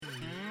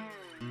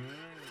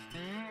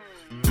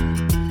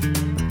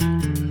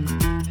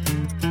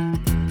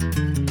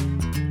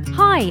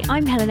Hi,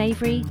 I'm Helen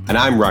Avery. And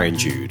I'm Ryan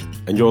Jude,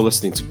 and you're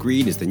listening to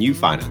Green is the New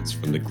Finance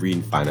from the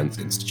Green Finance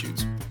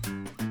Institute.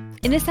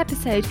 In this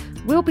episode,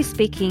 we'll be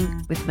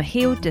speaking with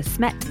Michiel de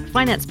Smet,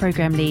 Finance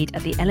Programme Lead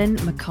at the Ellen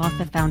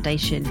MacArthur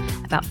Foundation,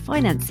 about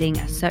financing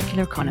a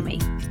circular economy.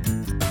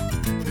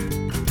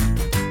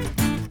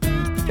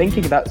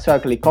 Thinking about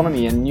circular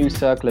economy and new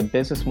circular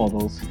business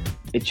models,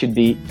 it should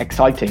be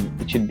exciting,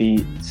 it should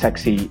be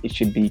sexy, it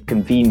should be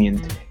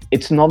convenient.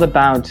 It's not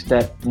about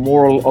that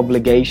moral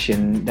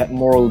obligation, that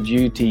moral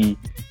duty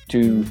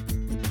to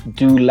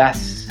do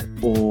less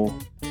or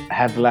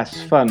have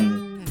less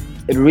fun.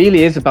 It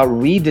really is about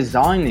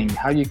redesigning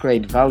how you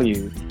create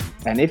value.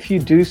 And if you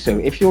do so,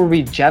 if you're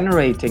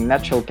regenerating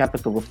natural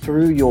capital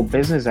through your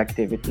business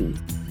activity,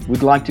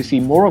 we'd like to see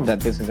more of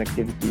that business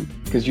activity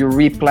because you're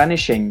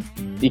replenishing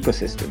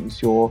ecosystems,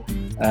 you're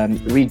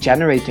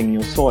regenerating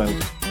your soil.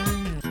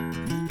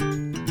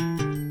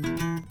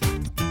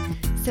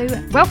 So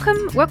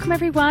welcome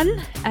everyone.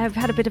 I've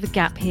had a bit of a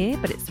gap here,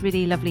 but it's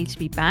really lovely to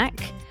be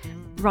back.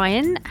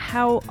 Ryan,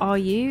 how are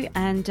you?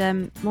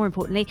 And more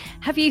importantly,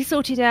 have you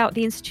sorted out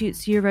the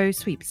Institute's Euro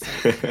sweeps?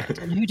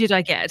 And who did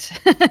I get?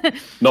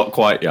 Not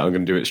quite yet. I'm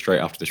going to do it straight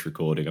after this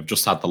recording. I've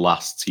just had the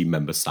last team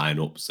member sign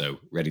up, so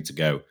ready to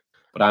go.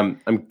 But I'm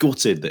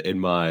gutted that in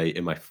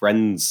my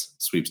friend's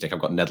sweepstake,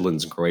 I've got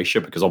Netherlands and Croatia,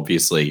 because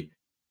obviously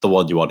the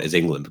one you want is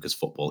England, because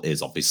football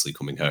is obviously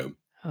coming home.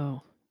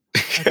 Oh.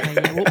 Okay,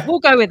 yeah, we'll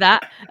go with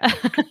that.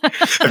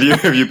 Have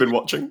you been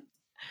watching?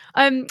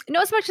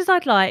 Not as much as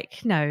I'd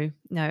like. No,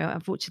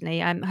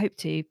 unfortunately, I hope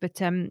to.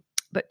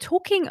 But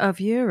talking of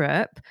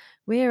Europe,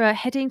 we're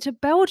heading to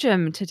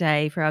Belgium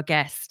today for our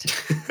guest.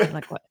 Do you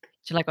like what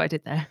I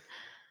did there?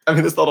 I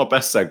mean, it's not our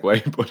best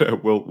segue,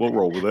 but we'll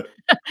roll with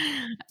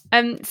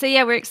it. So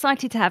we're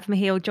excited to have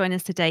Michiel join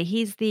us today.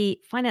 He's the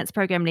Finance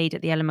Programme Lead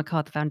at the Ellen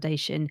MacArthur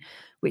Foundation,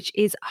 which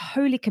is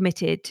wholly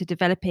committed to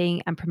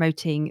developing and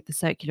promoting the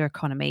circular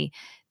economy.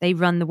 They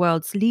run the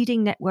world's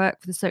leading network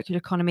for the circular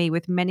economy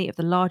with many of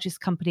the largest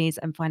companies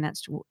and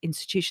financial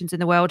institutions in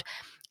the world,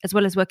 as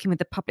well as working with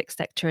the public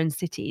sector and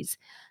cities.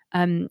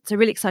 So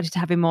really excited to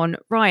have him on.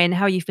 Ryan,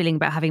 how are you feeling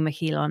about having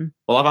Michiel on?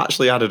 Well, I've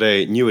actually added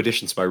a new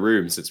addition to my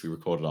room since we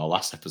recorded our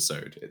last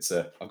episode.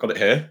 I've got it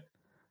here.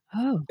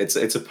 Oh. It's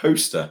a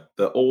poster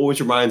that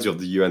always reminds you of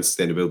the UN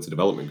Sustainability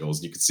Development Goals.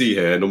 And you can see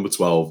here, number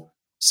 12,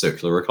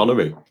 circular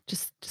economy.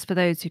 Just for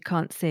those who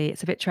can't see,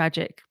 it's a bit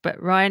tragic, but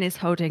Ryan is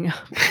holding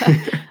up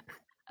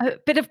a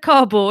bit of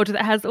cardboard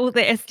that has all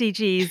the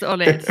SDGs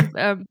on it.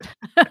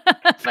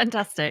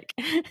 Fantastic.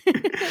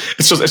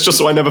 It's just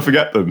so I never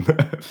forget them.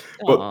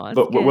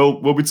 but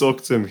we'll be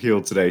talking to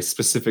Michiel today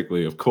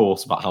specifically, of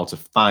course, about how to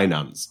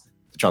finance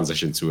the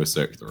transition to a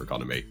circular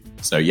economy.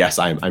 So yes,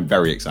 I'm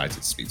very excited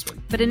to speak to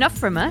him. But enough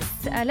from us.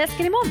 Let's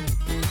get him on.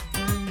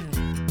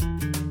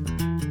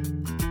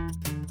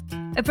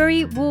 A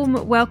very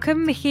warm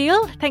welcome,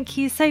 Michiel. Thank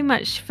you so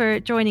much for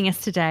joining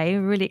us today.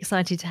 We're really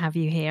excited to have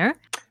you here.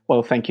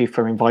 Well, thank you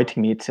for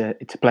inviting me. It's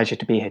a pleasure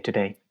to be here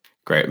today.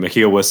 Great.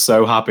 Michiel, we're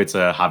so happy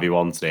to have you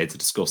on today to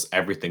discuss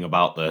everything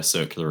about the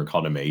circular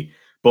economy.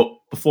 But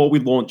before we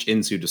launch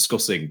into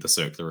discussing the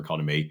circular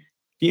economy,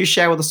 can you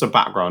share with us a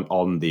background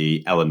on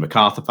the Ellen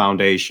MacArthur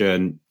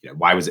Foundation?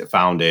 Why was it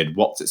founded?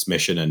 What's its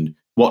mission? And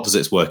what does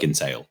its work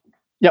entail?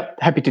 Yep,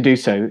 happy to do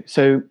so.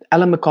 So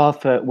Ellen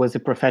MacArthur was a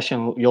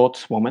professional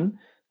yachtswoman,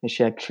 and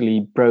she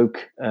actually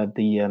broke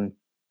the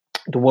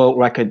world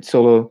record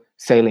solo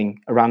sailing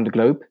around the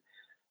globe.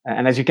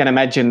 And as you can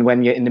imagine,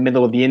 when you're in the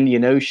middle of the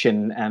Indian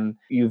Ocean and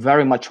you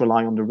very much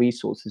rely on the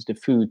resources, the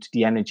food,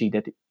 the energy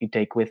that you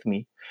take with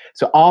me.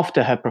 So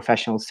after her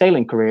professional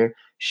sailing career,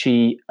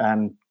 she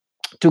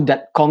took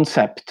that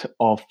concept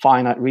of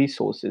finite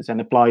resources and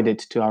applied it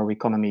to our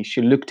economy.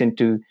 She looked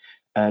into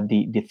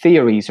the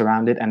theories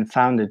around it and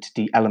founded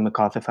the Ellen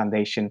MacArthur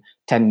Foundation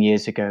 10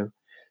 years ago.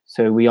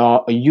 So we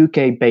are a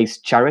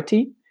UK-based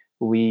charity.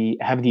 We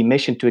have the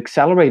mission to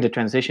accelerate the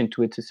transition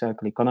to a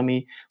circular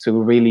economy. So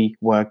we really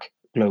work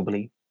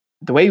globally.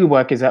 The way we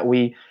work is that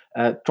we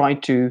try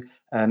to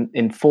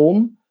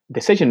inform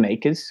decision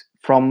makers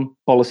from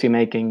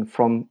policymaking,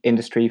 from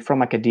industry,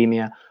 from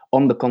academia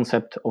on the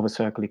concept of a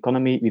circular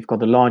economy. We've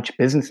got a large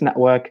business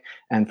network,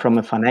 and from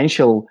a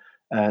financial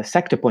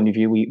sector point of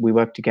view, we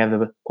work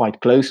together quite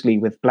closely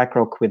with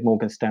BlackRock, with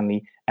Morgan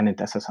Stanley, and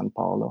Intesa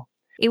Sanpaolo.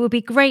 It would be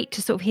great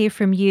to sort of hear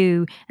from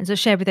you and sort of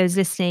share with those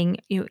listening,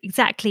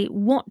 exactly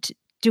what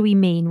do we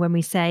mean when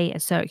we say a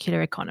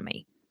circular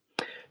economy?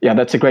 Yeah,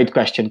 that's a great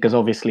question, because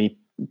obviously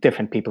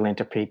different people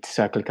interpret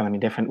circular economy in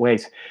different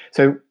ways.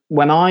 So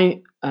when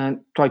I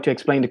try to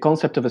explain the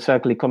concept of a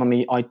circular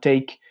economy, I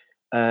take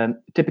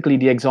typically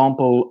the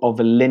example of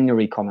a linear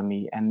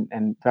economy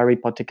and very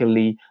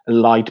particularly a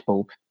light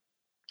bulb.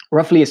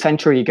 Roughly a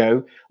century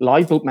ago,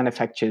 light bulb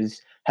manufacturers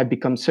had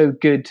become so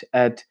good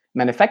at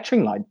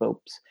manufacturing light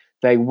bulbs,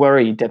 they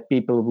worried that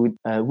people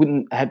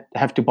wouldn't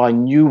have to buy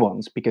new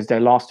ones because they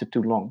lasted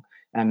too long.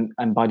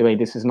 And by the way,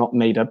 this is not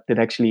made up. That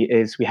actually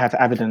is, we have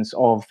evidence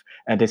of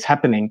this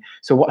happening.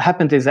 So what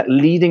happened is that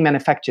leading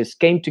manufacturers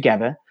came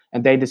together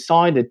and they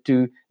decided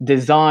to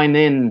design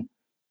in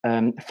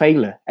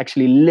failure,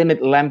 actually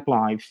limit lamp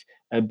life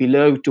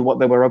below to what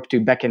they were up to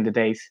back in the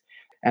days.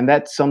 And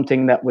that's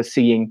something that we're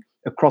seeing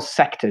across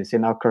sectors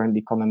in our current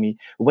economy.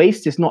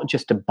 Waste is not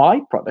just a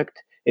byproduct,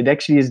 it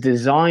actually is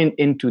designed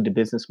into the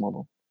business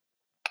model.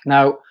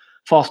 Now,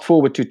 fast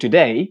forward to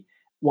today,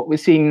 what we're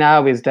seeing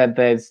now is that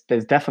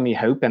there's definitely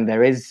hope, and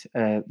there is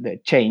the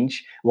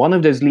change. One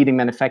of those leading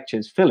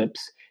manufacturers,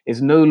 Philips,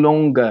 is no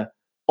longer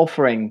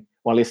offering,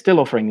 well, it's still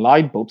offering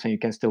light bulbs, and you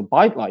can still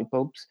buy light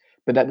bulbs,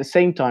 but at the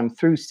same time,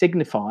 through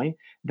Signify,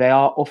 they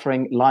are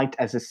offering light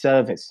as a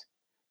service.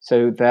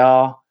 So they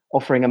are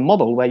offering a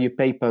model where you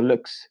pay per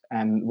lux,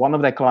 and one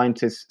of their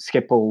clients is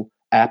Schiphol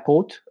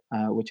Airport,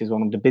 which is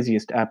one of the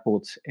busiest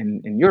airports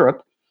in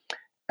Europe.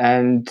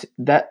 And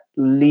that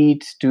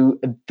leads to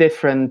a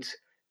different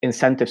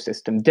incentive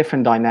system,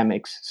 different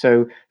dynamics.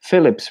 So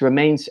Philips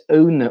remains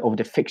owner of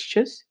the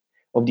fixtures,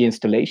 of the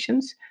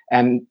installations,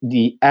 and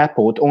the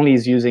airport only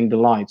is using the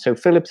light. So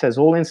Philips has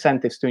all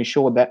incentives to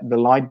ensure that the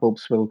light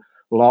bulbs will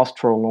last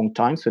for a long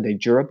time, so they're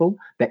durable,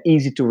 they're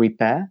easy to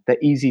repair, they're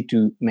easy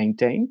to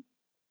maintain.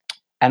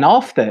 And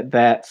after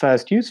their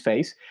first use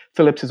phase,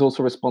 Philips is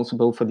also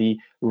responsible for the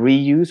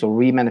reuse or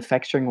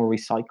remanufacturing or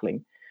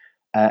recycling.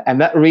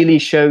 And that really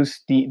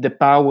shows the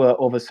power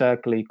of a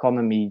circular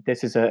economy.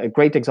 This is a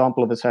great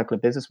example of a circular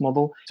business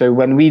model. So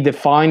when we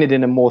define it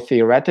in a more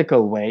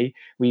theoretical way,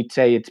 we'd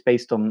say it's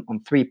based on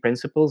three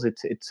principles.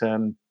 It's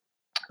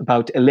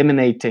about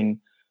eliminating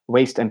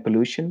waste and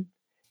pollution.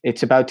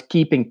 It's about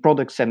keeping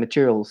products and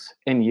materials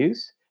in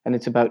use. And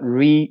it's about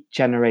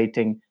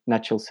regenerating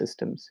natural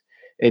systems.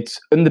 It's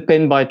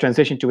underpinned by a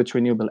transition towards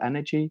renewable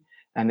energy.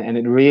 And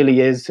it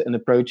really is an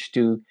approach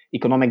to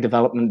economic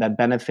development that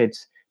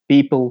benefits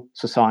people,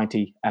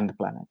 society, and the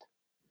planet.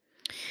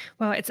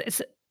 Well,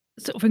 it's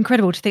sort of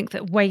incredible to think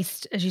that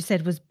waste, as you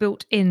said, was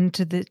built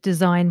into the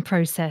design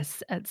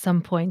process at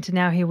some point, and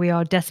now here we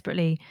are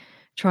desperately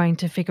trying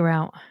to figure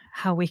out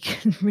how we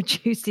can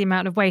reduce the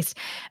amount of waste.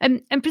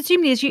 And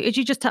presumably, as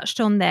you just touched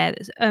on there,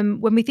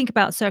 when we think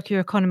about circular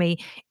economy,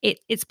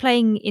 it's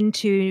playing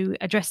into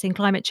addressing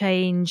climate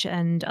change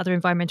and other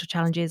environmental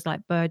challenges like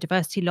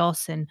biodiversity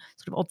loss and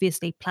sort of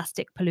obviously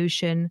plastic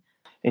pollution.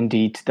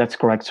 Indeed, that's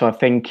correct. So I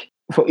think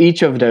for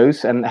each of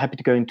those, and happy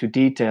to go into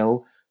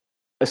detail,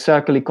 a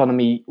circular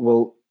economy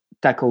will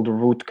tackle the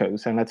root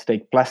cause. And let's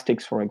take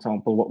plastics, for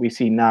example. What we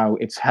see now,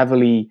 it's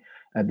heavily,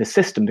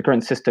 the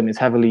current system is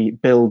heavily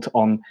built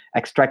on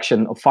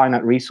extraction of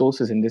finite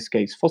resources, in this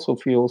case, fossil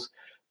fuels,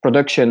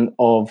 production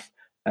of,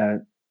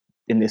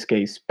 in this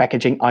case,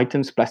 packaging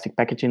items, plastic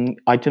packaging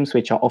items,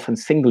 which are often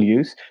single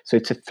use. So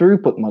it's a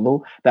throughput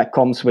model that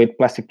comes with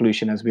plastic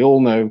pollution, as we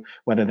all know,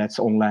 whether that's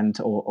on land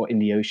or in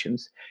the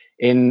oceans.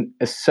 In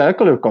a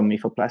circular economy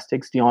for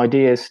plastics, the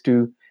idea is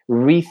to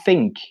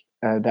rethink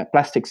that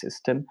plastic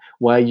system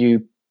where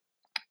you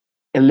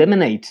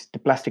eliminate the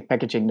plastic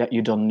packaging that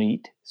you don't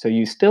need. So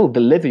you still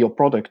deliver your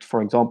product,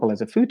 for example, as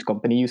a food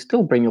company, you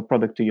still bring your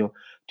product to your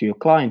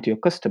client, to your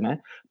customer,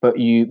 but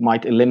you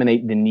might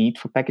eliminate the need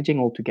for packaging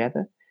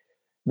altogether.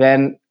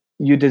 Then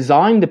you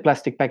design the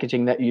plastic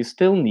packaging that you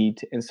still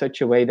need in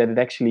such a way that it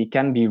actually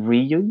can be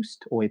reused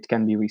or it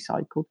can be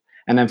recycled.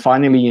 And then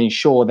finally, you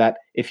ensure that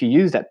if you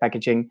use that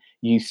packaging,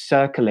 you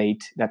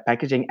circulate that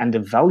packaging and the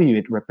value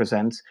it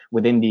represents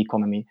within the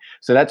economy.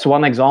 So that's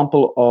one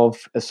example of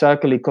a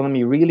circular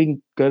economy really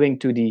going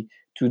to the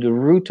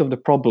root of the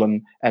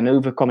problem and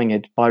overcoming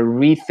it by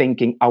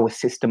rethinking our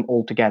system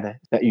altogether.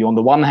 That you, on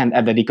the one hand,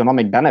 have that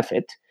economic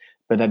benefit,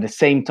 but at the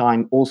same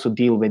time also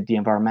deal with the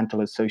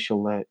environmental and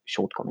social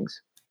shortcomings.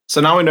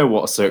 So now we know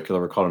what a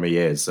circular economy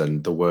is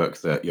and the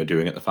work that you're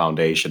doing at the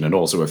foundation, and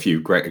also a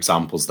few great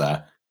examples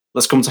there.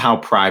 Let's come to how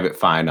private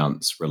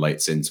finance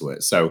relates into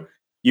it. So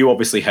you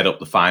obviously head up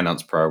the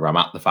finance program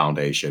at the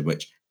foundation,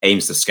 which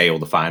aims to scale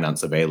the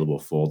finance available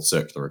for the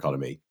circular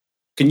economy.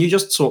 Can you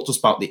just talk to us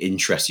about the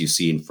interest you've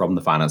seen from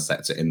the finance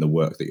sector in the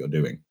work that you're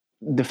doing?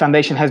 The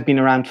foundation has been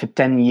around for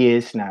 10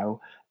 years now,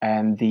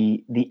 and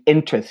the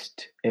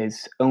interest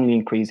is only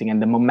increasing,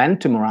 and the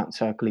momentum around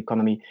circular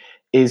economy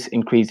is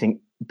increasing,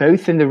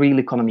 both in the real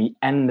economy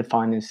and the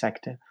finance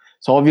sector.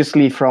 So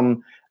obviously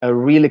from a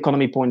real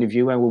economy point of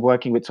view, and we're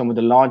working with some of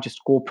the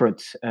largest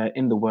corporates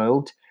in the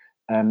world,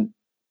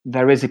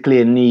 there is a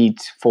clear need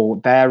for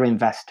their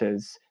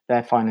investors,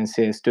 their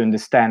financiers, to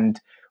understand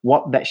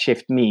what that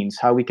shift means,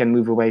 how we can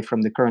move away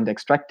from the current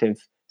extractive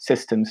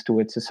systems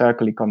towards a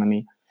circular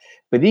economy.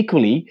 But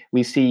equally,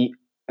 we see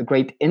a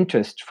great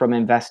interest from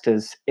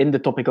investors in the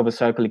topic of a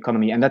circular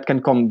economy, and that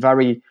can come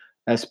very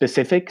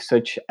specific,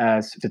 such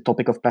as the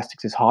topic of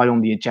plastics is high on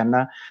the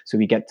agenda. So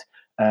we get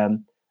a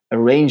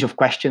range of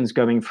questions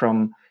going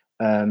from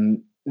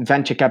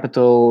venture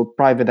capital,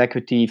 private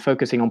equity,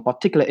 focusing on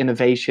particular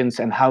innovations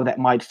and how that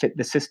might fit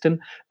the system,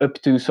 up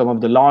to some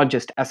of the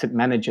largest asset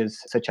managers,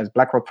 such as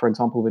BlackRock, for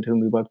example, with whom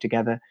we work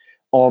together,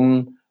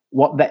 on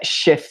what that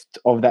shift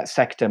of that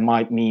sector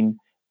might mean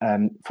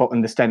for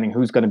understanding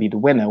who's going to be the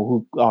winner,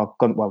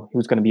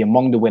 who's going to be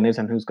among the winners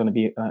and who's going to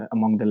be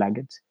among the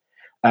laggards.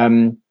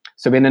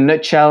 So in a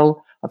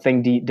nutshell, I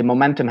think the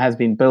momentum has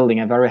been building.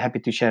 I'm very happy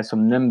to share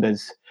some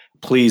numbers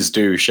Please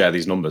do share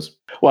these numbers.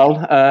 Well,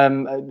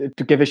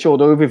 to give a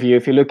short overview,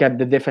 if you look at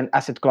the different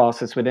asset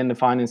classes within the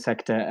finance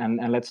sector, and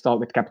let's start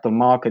with capital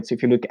markets.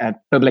 If you look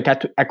at public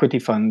equity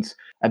funds,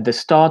 at the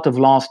start of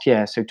last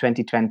year, so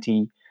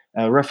 2020,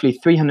 roughly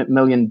 $300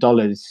 million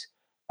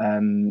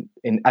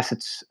in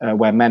assets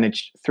were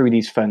managed through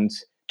these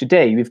funds.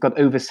 Today, we've got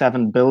over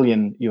 $7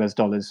 billion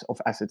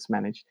of assets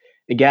managed.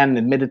 Again,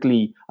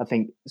 admittedly, I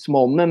think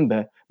small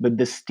number, but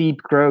the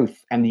steep growth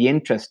and the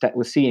interest that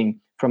we're seeing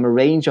from a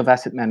range of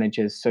asset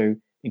managers, so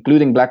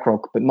including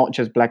BlackRock, but not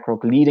just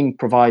BlackRock, leading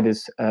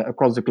providers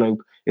across the globe,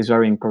 is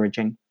very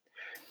encouraging.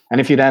 And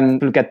if you then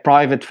look at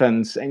private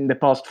funds, in the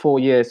past 4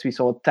 years, we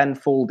saw a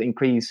tenfold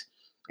increase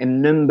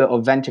in number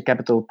of venture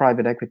capital,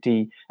 private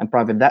equity, and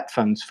private debt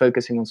funds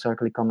focusing on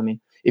circular economy.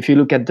 If you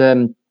look at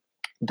the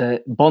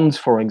bonds,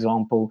 for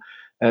example,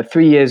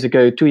 3 years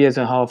ago, 2.5 years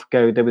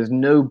ago, there was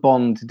no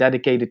bond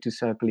dedicated to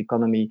circular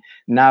economy.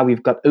 Now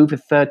we've got over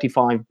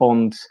 35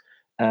 bonds,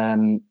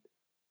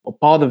 or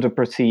part of the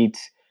proceeds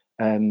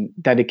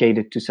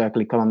dedicated to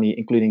circular economy,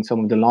 including some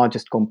of the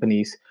largest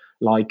companies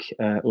like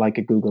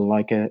a Google,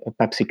 like a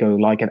PepsiCo,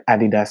 like an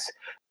Adidas.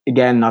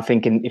 Again, I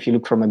think if you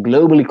look from a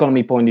global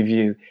economy point of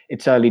view,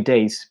 it's early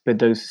days, but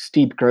those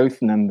steep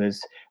growth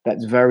numbers,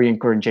 that's very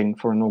encouraging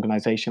for an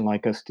organization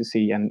like us to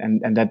see.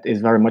 And that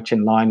is very much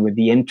in line with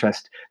the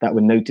interest that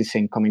we're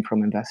noticing coming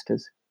from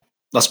investors.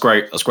 That's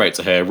great. That's great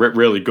to hear.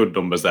 Really good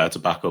numbers there to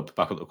back up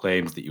the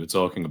claims that you were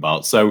talking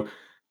about. So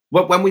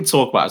when we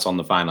talk about it on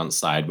the finance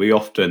side, we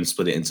often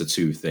split it into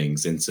two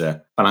things,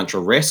 into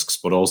financial risks,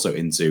 but also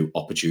into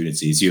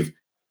opportunities. You've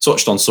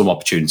touched on some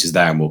opportunities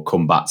there, and we'll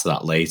come back to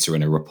that later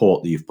in a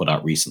report that you've put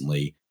out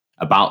recently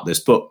about this.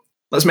 But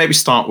let's maybe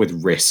start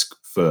with risk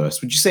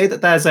first. Would you say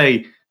that there's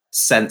a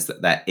sense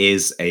that there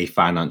is a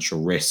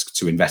financial risk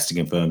to investing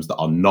in firms that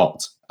are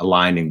not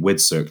aligning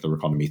with circular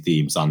economy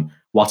themes? And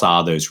what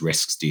are those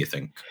risks, do you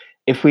think?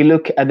 If we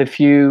look at a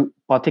few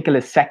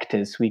particular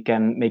sectors, we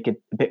can make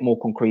it a bit more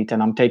concrete.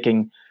 And I'm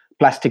taking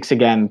plastics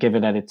again,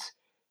 given that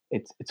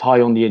it's high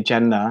on the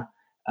agenda.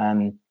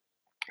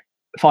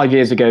 5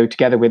 years ago,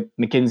 together with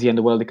McKinsey and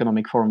the World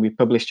Economic Forum, we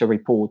published a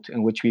report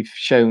in which we've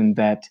shown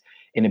that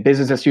in a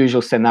business as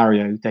usual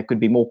scenario, there could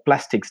be more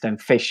plastics than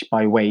fish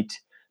by weight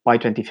by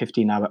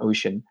 2050 in our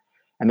ocean.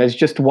 And there's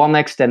just one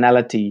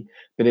externality,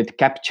 but it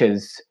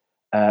captures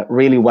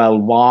really well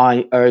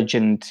why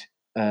urgent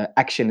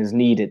action is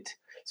needed.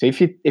 So if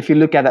you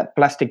look at that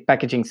plastic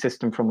packaging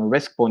system from a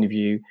risk point of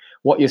view,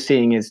 what you're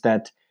seeing is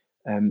that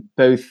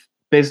both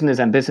business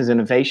and business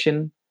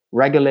innovation,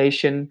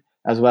 regulation,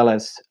 as well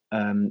as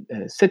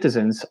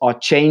citizens are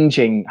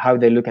changing how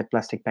they look at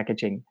plastic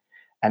packaging.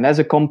 And as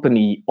a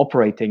company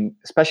operating,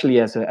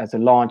 especially as a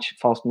large,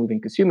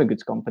 fast-moving consumer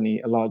goods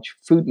company, a large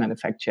food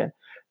manufacturer,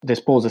 this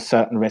poses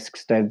certain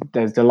risks.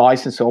 There's the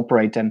license to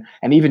operate, and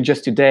even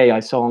just today, I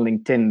saw on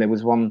LinkedIn there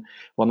was one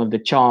of the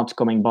charts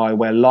coming by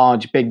where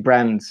large, big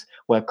brands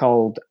were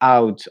called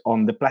out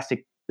on the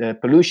plastic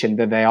pollution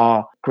that they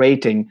are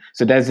creating.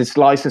 So there's this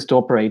license to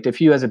operate. If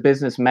you as a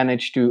business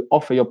manage to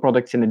offer your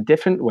products in a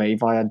different way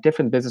via a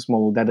different business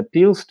model that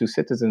appeals to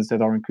citizens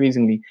that are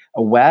increasingly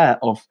aware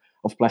of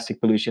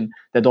plastic pollution,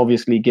 that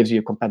obviously gives you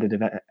a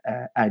competitive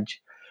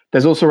edge.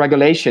 There's also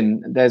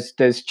regulation.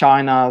 There's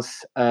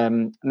China's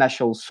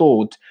national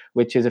sword,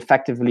 which is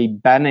effectively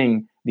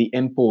banning the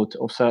import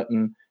of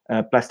certain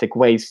plastic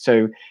waste.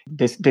 So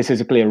this is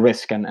a clear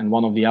risk, and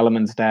one of the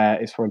elements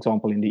there is, for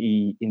example, in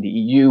the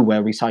EU,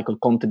 where recycled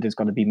content is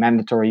going to be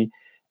mandatory,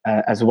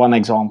 as one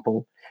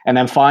example. And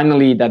then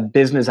finally, that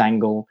business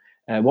angle.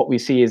 What we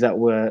see is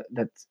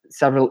that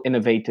several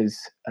innovators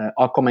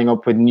are coming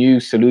up with new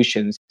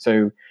solutions.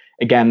 So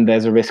again,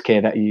 there's a risk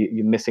here that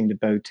you're missing the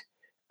boat.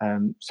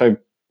 So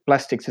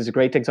plastics is a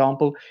great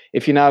example.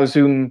 If you now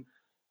zoom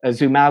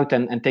out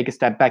and take a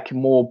step back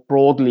more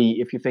broadly,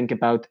 if you think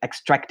about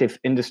extractive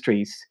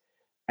industries,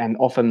 and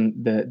often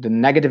the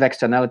negative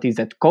externalities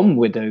that come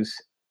with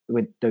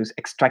those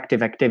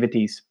extractive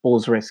activities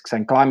pose risks,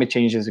 and climate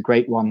change is a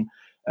great one.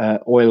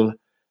 Oil,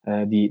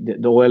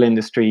 the oil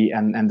industry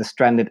and the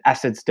stranded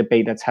assets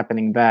debate that's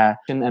happening there.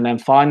 And then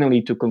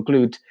finally, to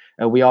conclude,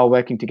 we are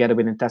working together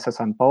with Intesa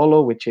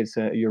Sanpaolo, which is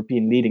a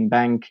European leading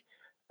bank,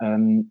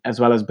 as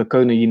well as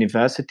Bocconi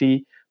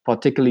University,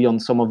 particularly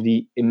on some of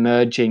the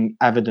emerging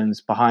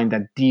evidence behind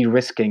that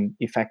de-risking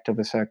effect of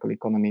a circular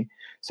economy.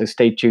 So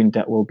stay tuned,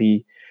 that will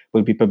be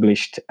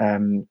published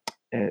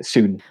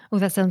soon. Oh,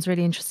 that sounds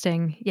really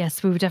interesting.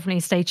 Yes, we will definitely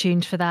stay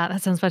tuned for that.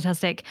 That sounds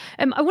fantastic.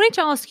 I wanted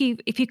to ask you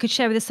if you could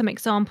share with us some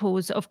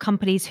examples of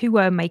companies who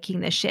were making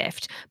this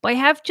shift. But I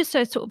have just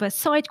a sort of a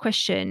side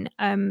question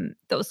that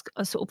was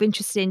sort of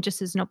interesting,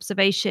 just as an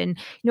observation.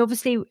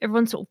 Obviously,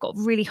 everyone sort of got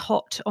really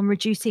hot on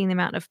reducing the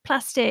amount of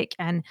plastic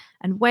and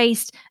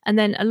waste, and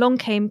then along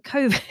came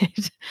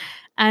COVID,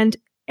 and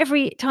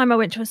every time I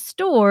went to a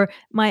store,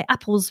 my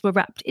apples were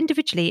wrapped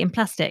individually in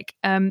plastic,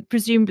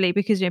 presumably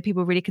because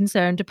people are really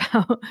concerned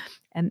about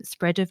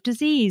spread of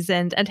disease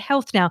and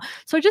health now.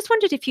 So I just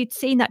wondered if you'd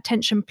seen that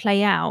tension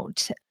play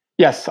out.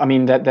 Yes, I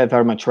mean that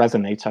very much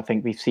resonates. I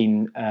think we've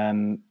seen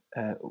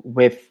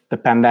with the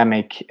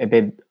pandemic, a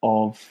bit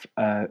of,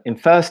 in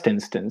first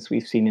instance,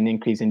 we've seen an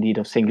increase indeed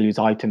of single-use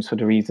items for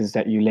the reasons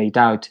that you laid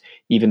out,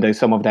 even though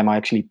some of them are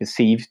actually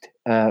perceived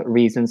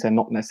reasons and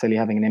not necessarily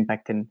having an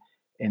impact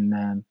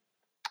in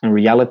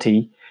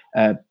reality.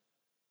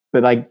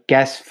 But I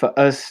guess for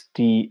us,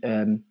 the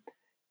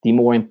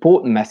more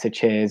important message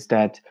here is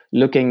that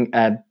looking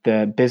at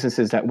the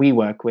businesses that we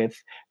work with,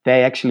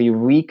 they actually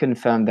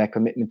reconfirmed their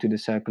commitment to the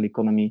circular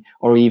economy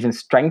or even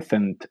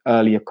strengthened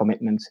earlier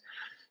commitments.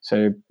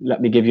 So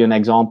let me give you an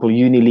example.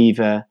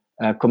 Unilever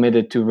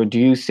committed to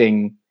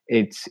reducing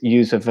its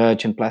use of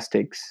virgin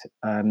plastics.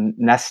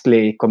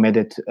 Nestle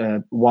committed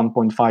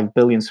 1.5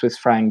 billion Swiss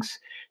francs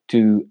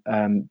to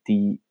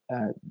the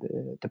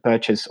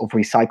purchase of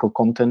recycled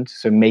content,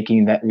 so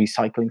making that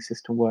recycling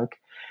system work.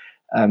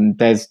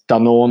 There's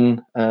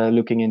Danone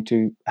looking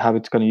into how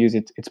it's going to use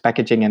its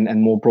packaging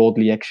and more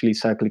broadly, actually,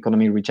 circular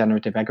economy,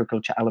 regenerative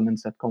agriculture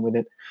elements that come with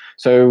it.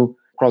 So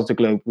across the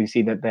globe, we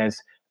see that there's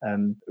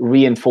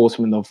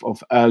reinforcement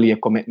of earlier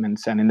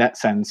commitments. And in that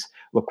sense,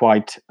 we're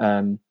quite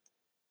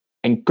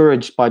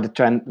encouraged by the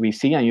trend we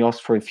see. And you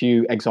asked for a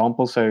few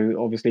examples. So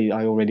obviously,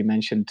 I already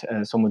mentioned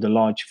some of the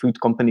large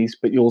food companies,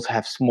 but you also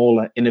have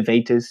smaller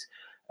innovators.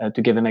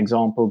 To give an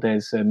example,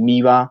 there's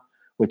Miwa,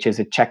 which is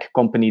a Czech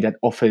company that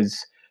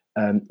offers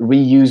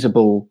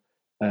reusable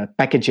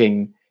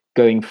packaging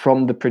going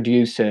from the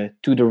producer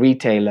to the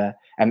retailer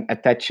and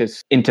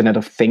attaches Internet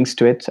of Things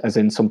to it, as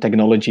in some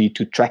technology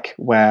to track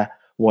where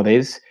what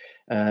is.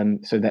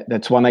 So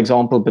that's one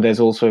example, but there's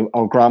also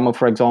Algramo,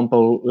 for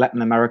example,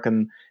 Latin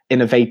American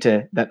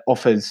innovator that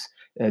offers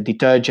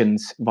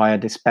detergents via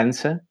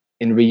dispenser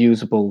in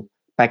reusable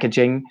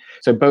packaging.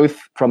 So both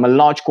from a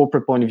large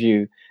corporate point of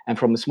view and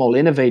from a small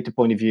innovator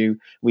point of view,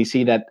 we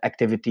see that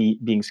activity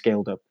being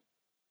scaled up.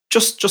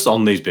 Just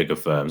on these bigger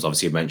firms,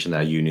 obviously you mentioned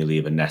there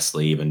Unilever,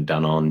 Nestle, even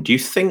Danone. Do you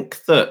think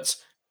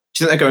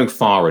they're going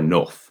far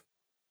enough,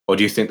 or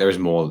do you think there is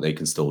more that they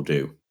can still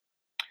do?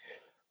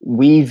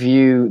 We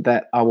view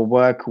that our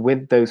work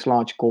with those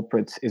large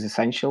corporates is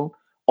essential.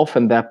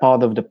 Often they're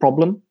part of the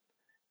problem,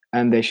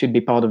 and they should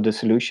be part of the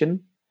solution.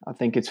 I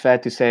think it's fair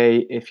to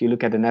say, if you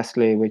look at the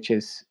Nestle, which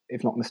is,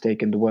 if not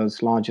mistaken, the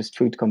world's largest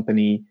food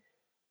company,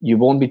 you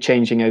won't be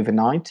changing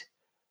overnight.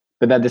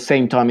 But at the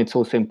same time, it's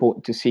also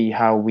important to see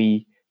how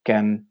we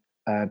can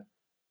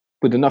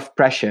put enough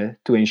pressure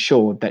to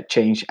ensure that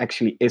change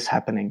actually is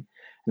happening.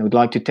 And I would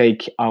like to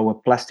take our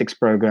plastics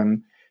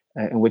program,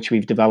 in which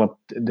we've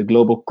developed the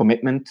global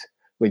commitment,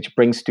 which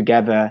brings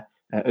together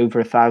over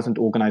 1,000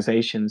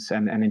 organizations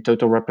and in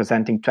total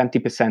representing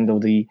 20%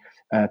 of the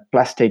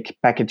plastic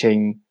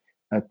packaging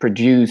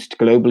produced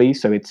globally.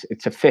 So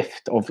it's a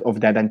fifth of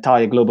that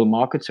entire global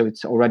market. So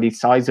it's already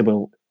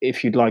sizable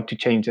if you'd like to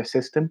change the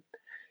system.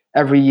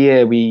 Every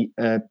year we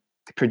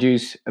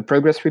produce a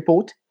progress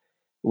report,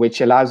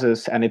 which allows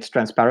us, and it's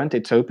transparent,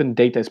 it's open,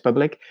 data is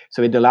public,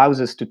 so it allows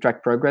us to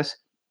track progress.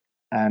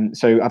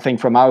 So I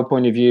think from our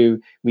point of view,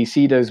 we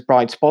see those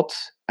bright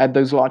spots at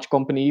those large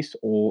companies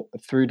or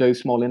through those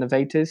small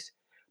innovators,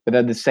 but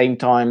at the same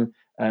time,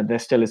 there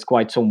still is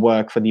quite some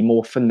work for the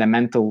more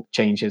fundamental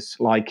changes,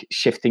 like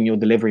shifting your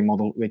delivery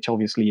model, which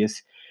obviously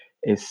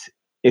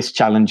is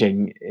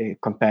challenging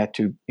compared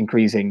to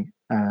increasing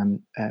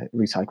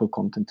recycled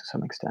content to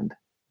some extent.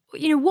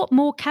 What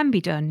more can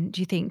be done,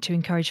 do you think, to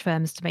encourage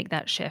firms to make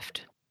that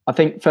shift? I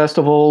think, first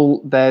of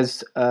all,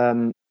 there's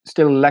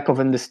still a lack of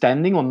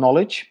understanding or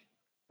knowledge.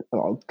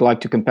 I'd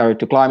like to compare it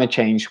to climate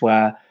change,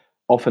 where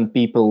often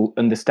people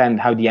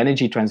understand how the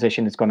energy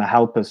transition is going to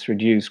help us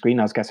reduce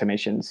greenhouse gas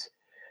emissions.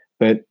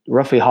 But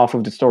roughly half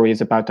of the story is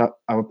about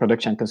our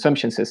production and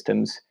consumption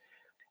systems.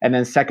 And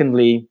then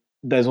secondly,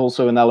 there's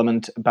also an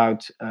element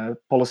about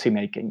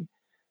policymaking.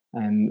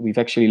 And we've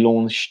actually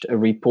launched a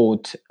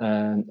report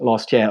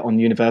last year on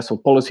universal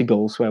policy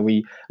goals, where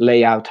we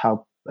lay out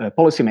how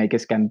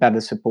policymakers can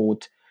better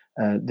support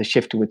the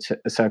shift towards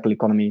a circular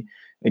economy.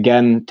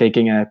 Again,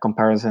 taking a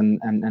comparison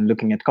and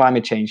looking at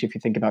climate change, if you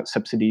think about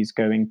subsidies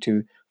going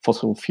to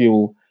fossil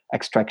fuel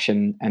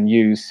extraction and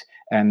use,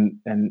 and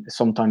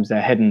sometimes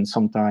they're hidden,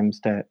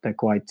 sometimes they're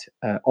quite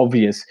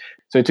obvious.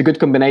 So it's a good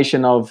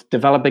combination of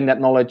developing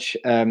that knowledge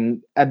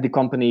at the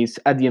companies,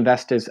 at the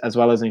investors, as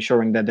well as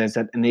ensuring that there's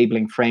that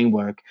enabling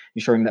framework,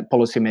 ensuring that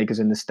policymakers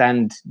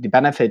understand the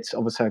benefits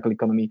of a circular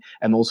economy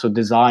and also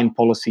design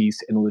policies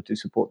in order to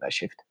support that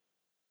shift.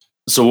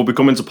 So we'll be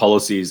coming to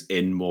policies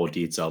in more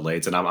detail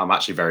later, and I'm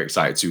actually very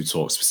excited to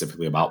talk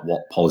specifically about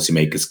what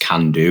policymakers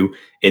can do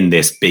in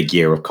this big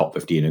year of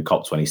COP15 and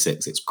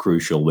COP26. It's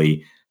crucial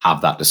we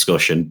have that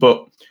discussion,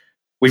 but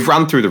we've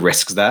ran through the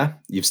risks there.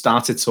 You've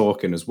started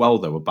talking as well,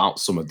 though, about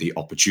some of the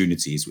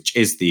opportunities, which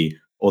is the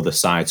other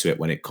side to it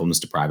when it comes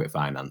to private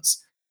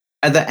finance.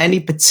 Are there any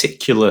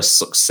particular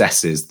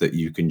successes that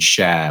you can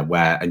share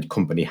where a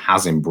company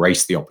has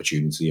embraced the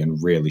opportunity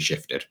and really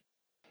shifted?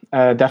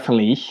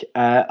 Definitely.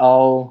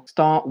 I'll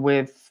start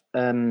with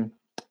a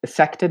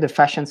sector, the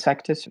fashion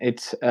sector.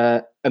 It's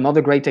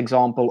another great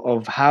example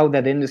of how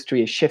that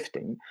industry is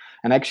shifting.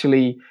 And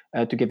actually,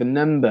 to give a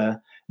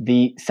number,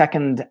 the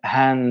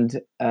second-hand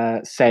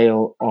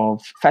sale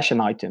of fashion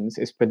items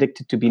is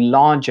predicted to be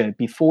larger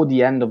before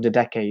the end of the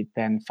decade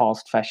than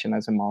fast fashion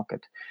as a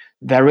market.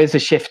 There is a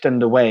shift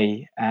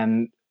underway,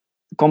 and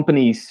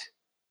companies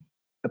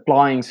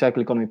applying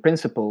circular economy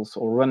principles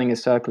or running a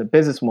circular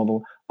business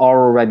model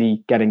are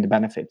already getting the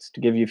benefits.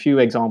 To give you a few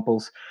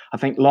examples, I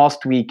think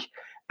last week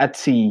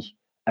Etsy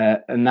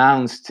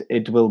announced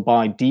it will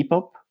buy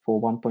Depop for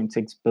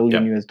 $1.6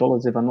 billion US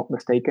dollars, if I'm not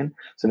mistaken.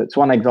 So that's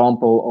one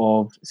example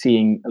of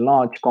seeing a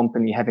large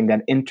company having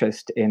that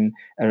interest in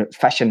a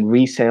fashion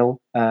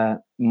resale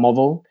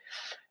model.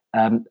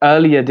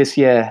 Earlier this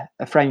year,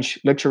 a French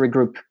luxury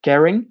group,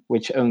 Kering,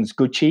 which owns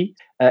Gucci,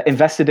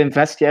 invested in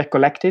Vestiaire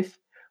Collective,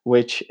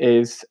 which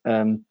is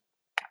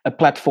a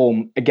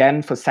platform,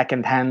 again, for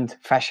second-hand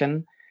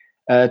fashion.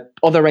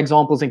 Other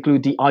examples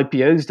include the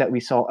IPOs that we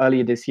saw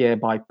earlier this year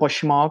by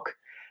Poshmark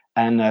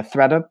and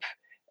ThredUp.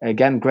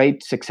 Again,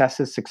 great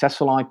successes,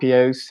 successful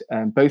IPOs.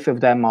 Both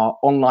of them are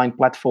online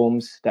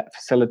platforms that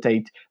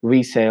facilitate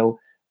resale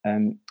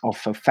of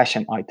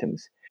fashion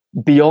items.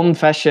 Beyond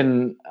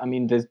fashion, I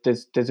mean,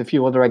 there's a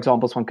few other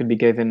examples one could be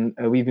given.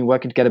 We've been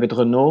working together with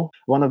Renault.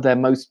 One of their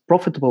most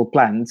profitable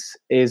plants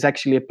is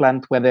actually a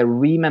plant where they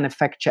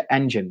remanufacture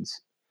engines,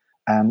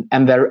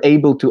 and they're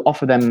able to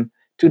offer them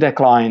to their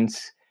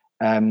clients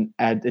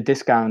at a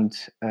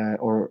discount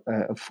or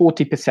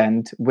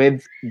 40%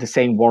 with the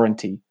same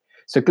warranty.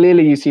 So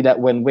clearly you see that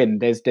win-win.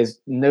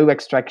 There's no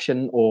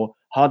extraction or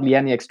hardly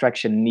any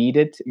extraction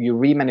needed. You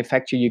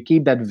remanufacture, you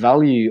keep that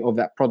value of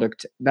that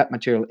product, that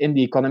material in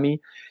the economy.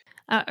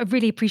 I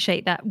really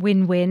appreciate that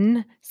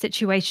win-win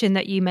situation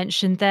that you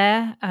mentioned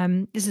there.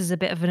 This is a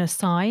bit of an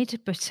aside,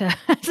 but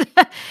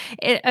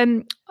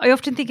I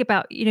often think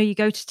about, you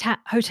go to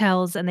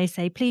hotels and they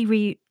say, please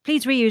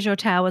reuse your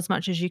towel as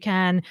much as you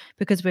can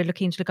because we're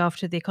looking to look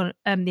after the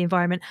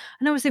environment.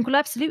 And I always think, well,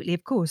 absolutely,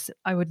 of course,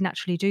 I would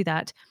naturally do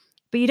that.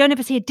 But you don't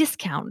ever see a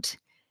discount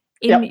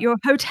in your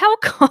hotel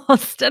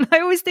cost. And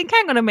I always think,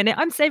 hang on a minute,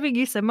 I'm saving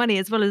you some money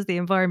as well as the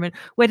environment.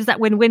 Where does that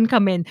win-win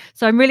come in?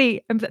 So I'm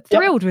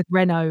thrilled with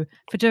Renault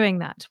for doing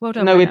that. Well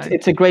done, Renault.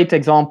 It's a great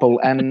example.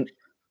 And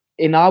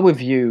in our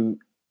view,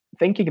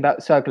 thinking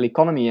about circular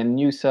economy and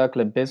new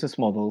circular business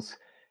models,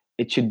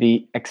 it should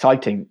be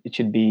exciting. It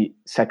should be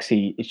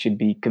sexy. It should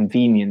be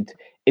convenient.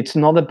 It's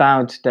not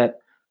about that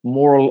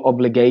moral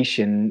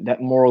obligation,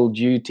 that moral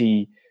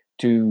duty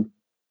to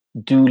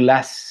do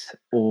less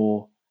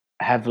or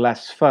have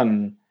less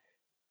fun.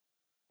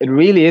 It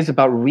really is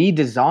about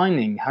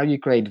redesigning how you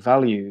create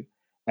value.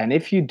 And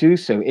if you do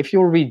so, if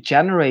you're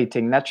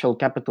regenerating natural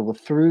capital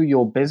through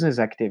your business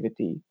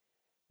activity,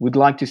 we'd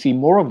like to see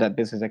more of that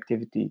business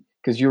activity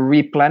because you're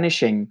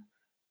replenishing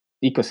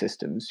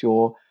ecosystems,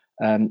 you're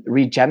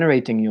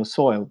regenerating your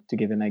soil, to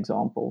give an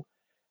example.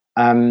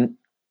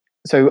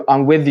 So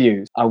I'm with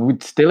you. I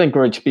would still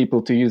encourage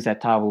people to use their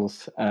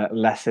towels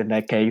less in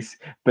their case,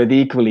 but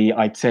equally,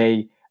 I'd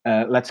say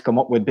let's come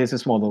up with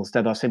business models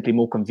that are simply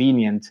more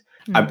convenient.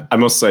 I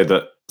must say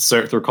that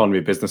circular economy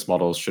business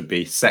models should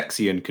be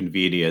sexy and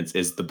convenient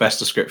is the best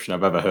description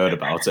I've ever heard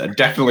about it, and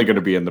definitely going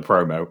to be in the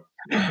promo.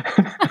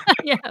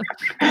 Yeah.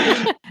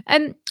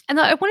 And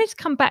I wanted to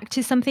come back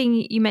to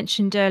something you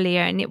mentioned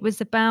earlier, and it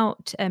was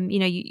about,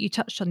 you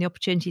touched on the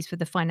opportunities for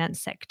the finance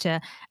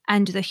sector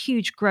and the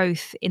huge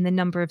growth in the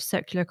number of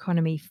circular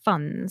economy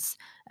funds.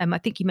 I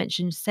think you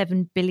mentioned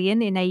 7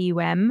 billion in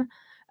AUM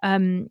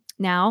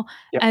now.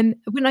 Yep.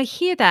 When I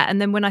hear that,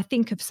 and then when I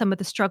think of some of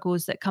the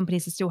struggles that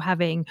companies are still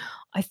having,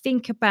 I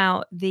think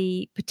about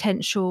the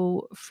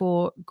potential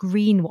for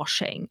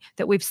greenwashing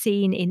that we've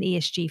seen in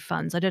ESG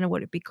funds. I don't know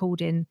what it'd be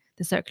called in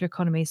the circular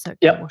economy,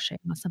 circular washing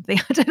or something.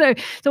 I don't know.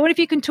 So what if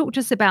you can talk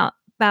to us about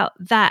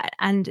that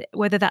and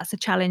whether that's a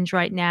challenge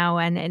right now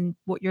and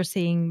what you're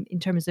seeing in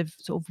terms of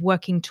sort of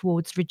working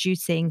towards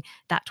reducing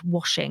that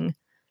washing?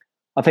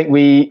 I think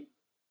we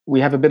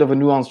have a bit of a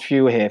nuanced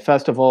view here.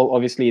 First of all,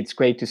 obviously, it's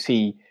great to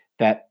see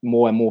that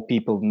more and more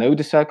people know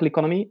the circular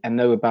economy and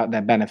know about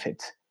their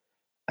benefits.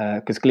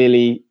 Because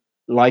clearly,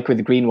 like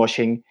with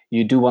greenwashing,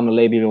 you do want to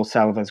label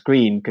yourself as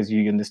green because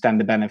you understand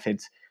the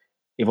benefits.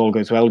 If all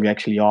goes well, you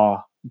actually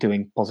are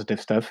doing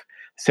positive stuff.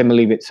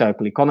 Similarly with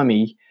circular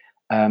economy,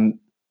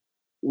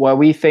 where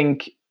we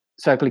think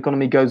circular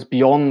economy goes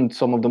beyond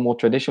some of the more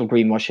traditional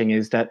greenwashing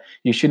is that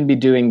you shouldn't be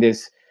doing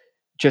this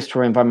just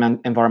for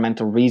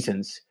environmental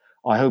reasons.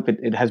 I hope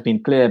it has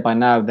been clear by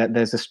now that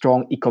there's a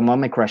strong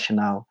economic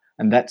rationale,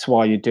 and that's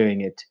why you're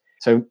doing it.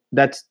 So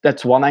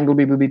that's one angle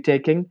we will be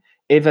taking.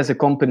 If as a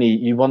company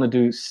you want to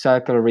do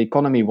circular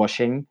economy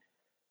washing,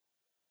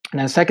 and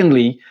then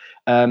secondly,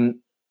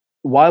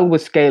 while we're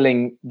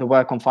scaling the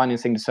work on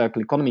financing the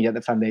circular economy at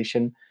the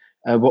foundation,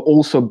 we're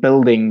also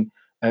building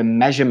a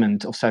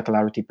measurement of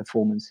circularity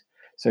performance.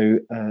 So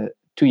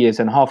 2 years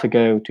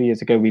ago,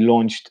 we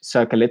launched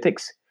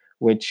Circalytics,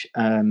 which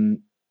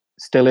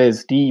still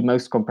is the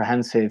most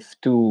comprehensive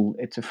tool.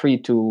 It's a free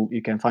tool.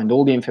 You can find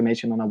all the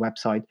information on our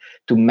website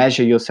to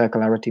measure your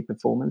circularity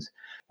performance.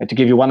 To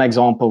give you one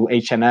example,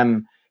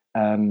 H&M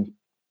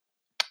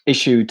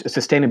issued a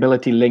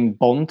sustainability-linked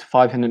bond,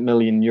 500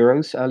 million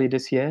euros earlier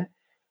this year,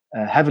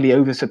 heavily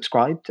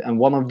oversubscribed. And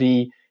one of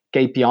the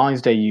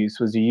KPIs they used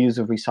was the use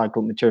of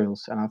recycled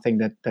materials. And I think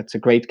that that's a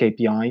great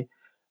KPI.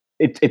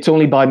 It's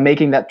only by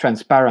making that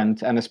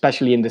transparent, and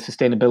especially in the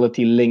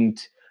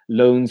sustainability-linked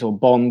loans or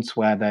bonds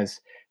where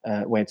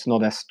where it's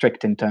not as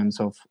strict in terms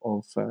of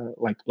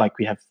like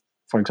we have,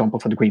 for example,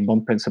 for the green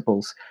bond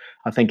principles.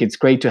 I think it's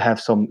great to have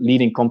some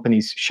leading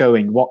companies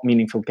showing what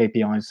meaningful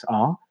KPIs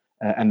are,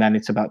 and then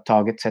it's about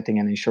target setting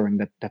and ensuring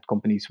that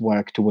companies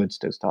work towards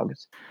those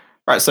targets.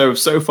 Right,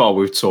 so far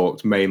we've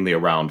talked mainly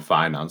around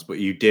finance, but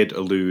you did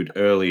allude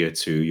earlier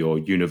to your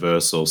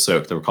universal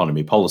circular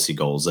economy policy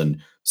goals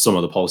and some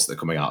of the policies that are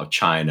coming out of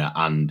China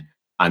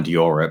and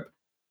Europe.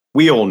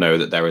 We all know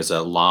that there is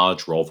a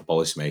large role for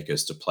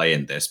policymakers to play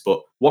in this,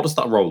 but what does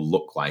that role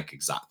look like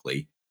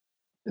exactly?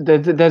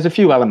 There's a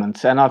few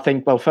elements, and I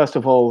think, well, first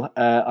of all,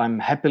 I'm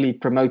happily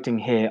promoting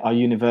here our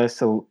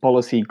Universal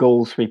Policy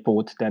Goals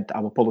report that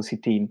our policy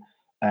team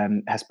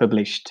has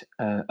published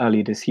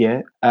earlier this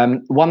year.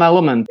 One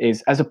element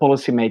is, as a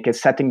policymaker,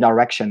 setting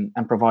direction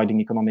and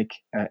providing economic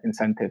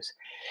incentives.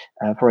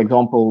 For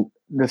example,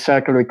 the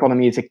circular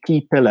economy is a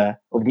key pillar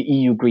of the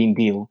EU Green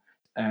Deal.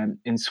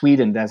 In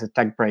Sweden, there's a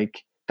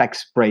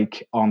tax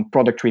break on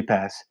product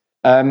repairs.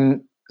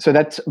 So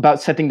that's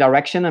about setting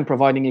direction and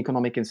providing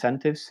economic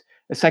incentives.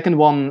 The second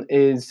one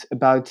is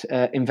about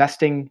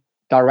investing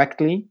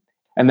directly.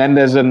 And then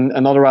there's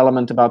another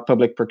element about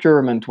public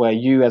procurement, where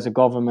you as a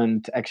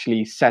government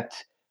actually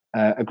set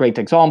a great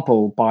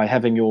example by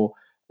having your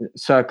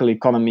circular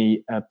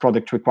economy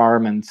product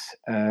requirements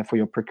for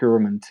your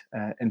procurement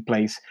in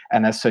place,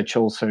 and as such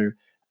also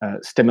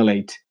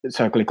stimulate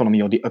circular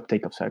economy or the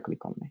uptake of circular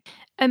economy.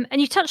 And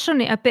you touched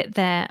on it a bit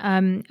there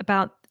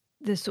about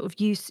the sort of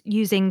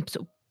using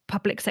sort of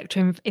public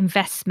sector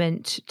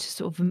investment to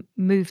sort of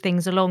move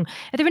things along.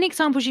 Are there any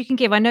examples you can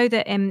give? I know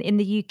that in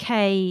the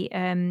UK,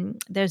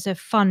 there's a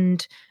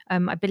fund,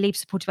 I believe,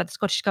 supported by the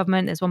Scottish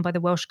Government. There's one by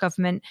the Welsh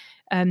Government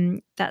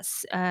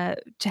that's to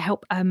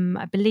help,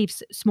 I believe,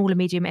 small and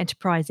medium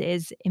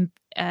enterprises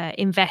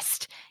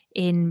invest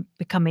in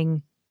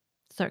becoming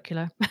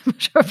circular. I'm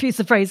not sure if you used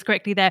the phrase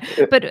correctly there,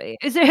 but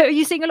are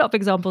you seeing a lot of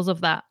examples of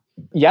that?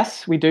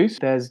 Yes, we do.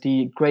 There's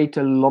the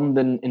Greater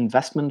London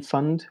Investment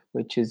Fund,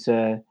 which is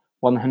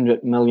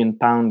 £100 million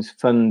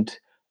fund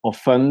of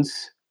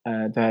funds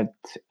that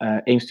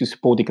aims to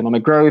support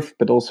economic growth,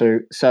 but also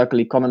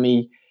circular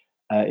economy.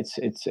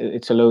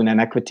 It's a loan and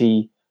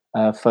equity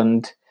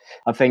fund.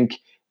 I think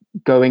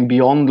going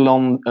beyond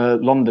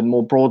London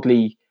more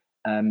broadly,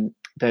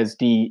 there's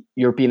the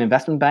European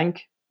Investment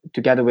Bank.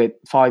 Together with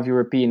 5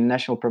 European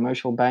national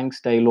promotional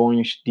banks, they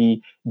launched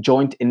the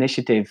Joint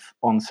Initiative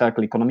on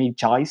Circular Economy,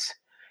 JICE.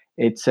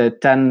 It's a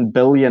 10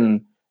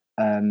 billion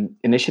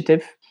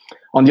initiative.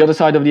 On the other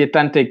side of the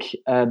Atlantic,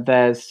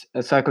 there's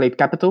Circulate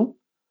Capital.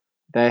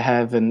 They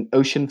have an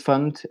ocean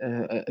fund,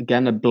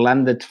 again, a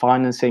blended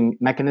financing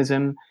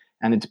mechanism,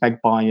 and it's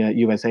backed by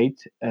US aid.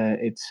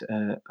 It's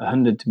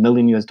 $100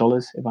 million,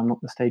 if I'm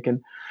not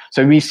mistaken.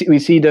 So we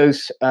see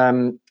those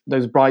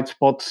bright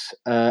spots,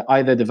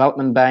 either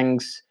development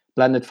banks,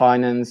 blended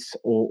finance,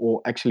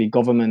 or actually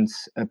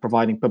governments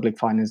providing public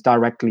finance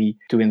directly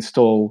to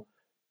install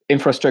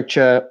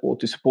infrastructure or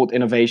to support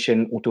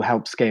innovation or to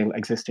help scale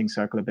existing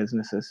circular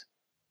businesses.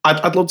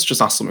 I'd love to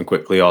just ask something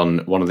quickly on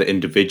one of the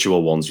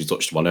individual ones you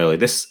touched on earlier,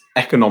 this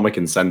economic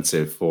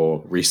incentive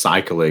for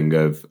recycling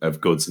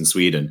of goods in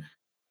Sweden.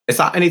 Is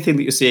that anything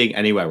that you're seeing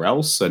anywhere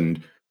else?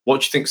 And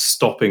what do you think's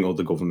stopping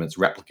other governments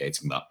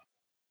replicating that?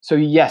 So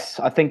yes,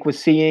 I think we're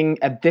seeing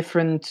at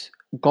different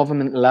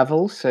government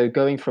levels, so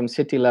going from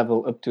city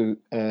level up to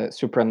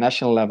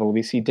supranational level,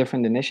 we see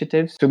different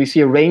initiatives. So we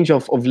see a range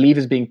of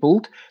levers being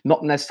pulled,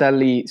 not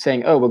necessarily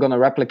saying, oh, we're going to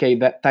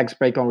replicate that tax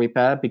break on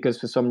repair because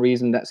for some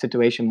reason that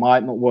situation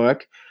might not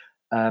work.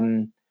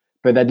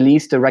 But at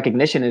least the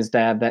recognition is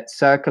there that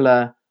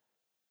circular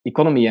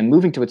economy and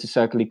moving towards a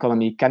circular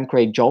economy can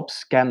create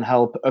jobs, can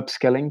help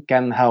upskilling,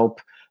 can help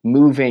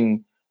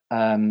moving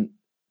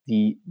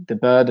the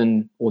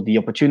burden or the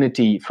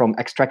opportunity from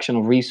extraction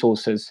of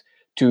resources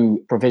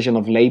to provision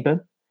of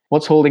labor.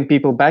 What's holding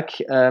people back?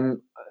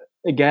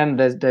 Again,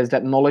 there's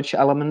that knowledge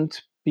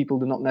element. People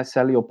do not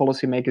necessarily, or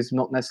policymakers do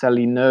not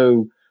necessarily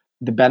know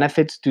the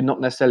benefits, do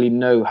not necessarily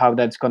know how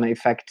that's going to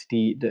affect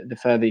the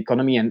further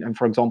economy. And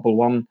for example,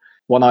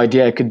 one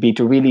idea could be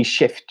to really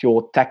shift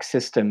your tax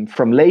system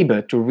from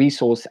labor to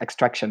resource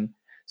extraction.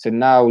 So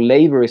now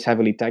labor is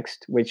heavily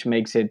taxed, which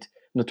makes it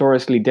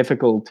notoriously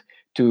difficult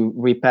to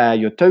repair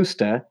your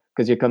toaster,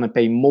 because you're going to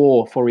pay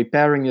more for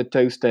repairing your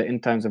toaster in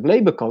terms of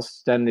labor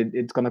costs than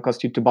it's going to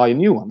cost you to buy a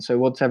new one. So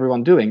what's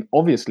everyone doing?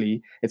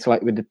 Obviously, it's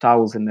like with the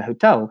towels in the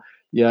hotel.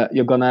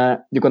 You're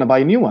gonna buy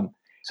a new one.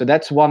 So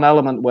that's one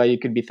element where you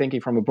could be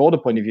thinking from a broader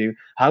point of view.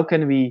 How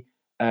can we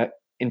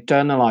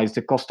internalize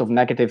the cost of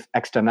negative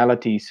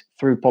externalities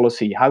through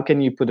policy? How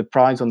can you put a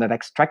price on that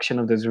extraction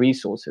of those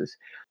resources?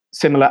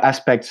 Similar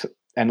aspects,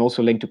 and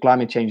also linked to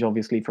climate change,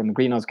 obviously, from a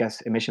greenhouse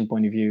gas emission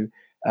point of view,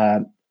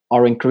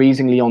 are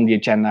increasingly on the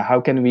agenda.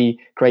 How can we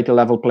create a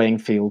level playing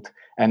field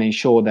and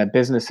ensure that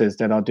businesses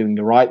that are doing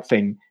the right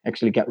thing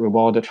actually get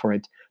rewarded for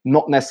it?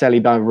 Not necessarily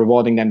by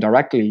rewarding them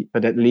directly,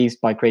 but at least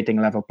by creating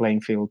a level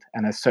playing field,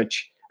 and as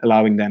such,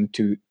 allowing them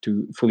to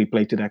fully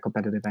play to their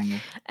competitive angle.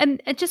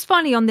 And just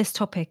finally on this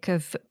topic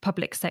of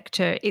public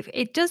sector,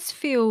 it does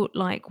feel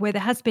like where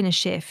there has been a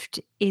shift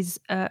is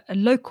a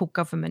local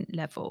government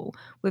level.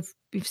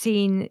 We've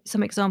seen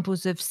some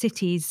examples of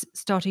cities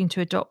starting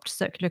to adopt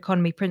circular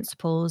economy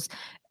principles.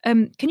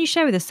 Can you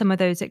share with us some of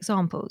those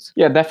examples?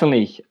 Yeah,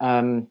 definitely.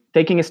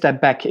 Taking a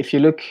step back, if you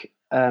look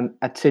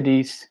at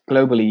cities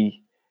globally,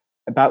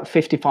 about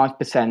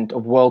 55%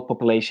 of world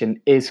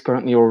population is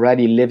currently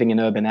already living in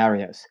urban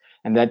areas,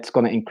 and that's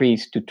going to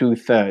increase to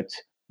 2/3.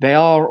 They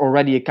are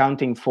already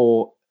accounting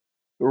for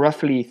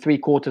roughly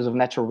 3/4 of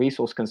natural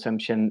resource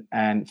consumption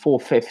and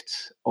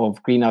 4/5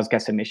 of greenhouse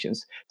gas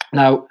emissions.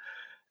 Now,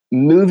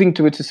 moving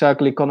towards a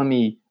circular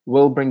economy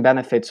will bring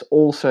benefits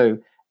also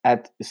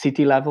at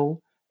city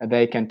level.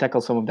 They can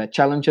tackle some of their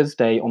challenges.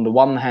 They, on the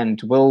one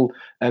hand, will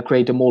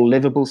create a more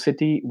livable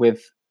city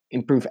with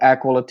improved air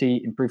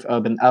quality, improved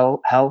urban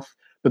health,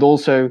 but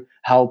also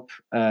help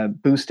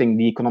boosting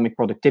the economic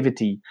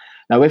productivity.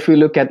 Now, if we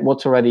look at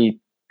what's already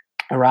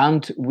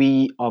around,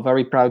 we are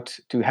very proud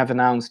to have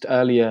announced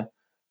earlier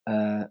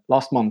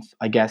last month,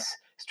 I guess,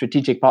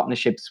 strategic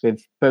partnerships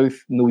with both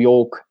New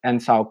York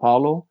and Sao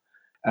Paulo.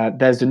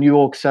 There's the New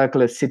York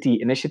Circular City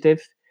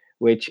Initiative,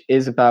 which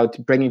is about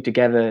bringing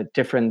together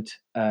different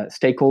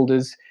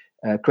stakeholders,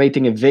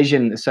 creating a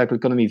vision, a circular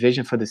economy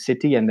vision for the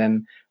city, and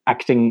then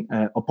acting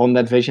upon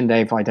that vision.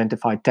 They've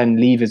identified 10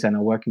 levers and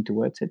are working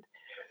towards it.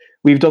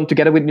 We've done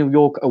together with New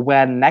York a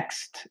Wear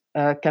Next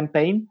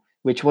campaign,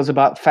 which was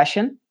about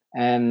fashion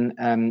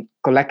and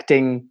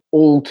collecting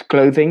old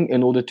clothing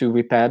in order to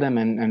repair them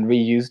and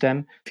reuse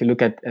them. If you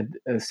look at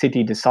a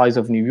city the size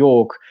of New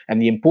York and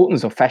the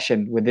importance of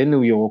fashion within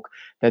New York,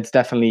 that's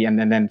definitely, and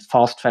then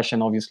fast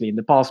fashion obviously in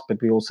the past,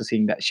 but we're also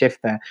seeing that shift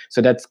there.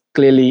 So that's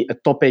clearly a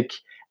topic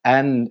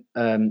and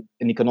an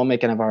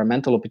economic and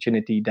environmental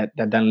opportunity that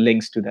then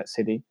links to that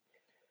city.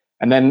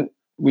 And then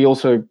we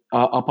also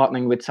are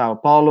partnering with Sao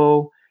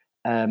Paulo.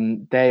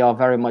 They are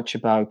very much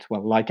about,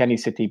 well, like any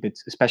city, but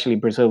especially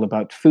Brazil,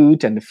 about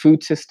food and the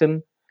food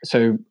system.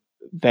 So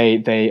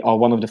they are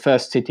one of the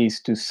first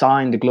cities to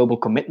sign the global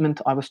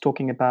commitment I was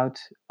talking about.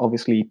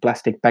 Obviously,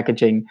 plastic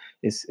packaging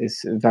is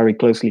very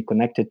closely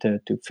connected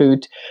to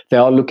food. They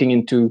are looking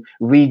into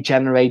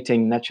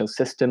regenerating natural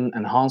system,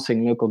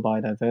 enhancing local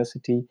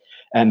biodiversity,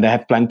 and they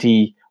have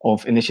plenty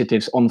of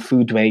initiatives on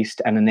food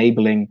waste and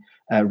enabling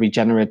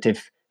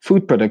regenerative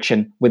food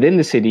production within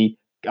the city.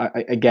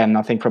 Again,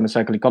 I think from a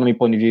circular economy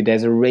point of view,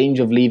 there's a range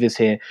of levers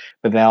here,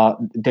 but there are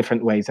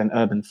different ways, and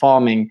urban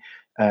farming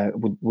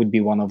would be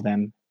one of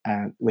them,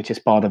 which is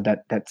part of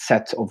that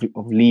set of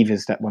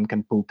levers that one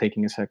can pull,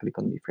 taking a circular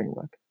economy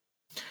framework.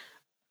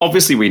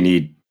 Obviously, we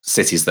need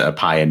cities that are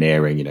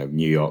pioneering,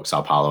 New York,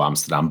 Sao Paulo,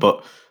 Amsterdam,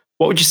 but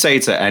what would you say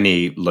to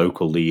any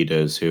local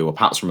leaders who are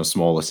perhaps from a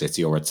smaller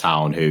city or a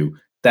town who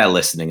they're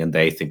listening and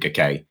they think,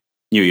 okay,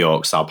 New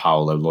York, Sao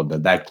Paulo,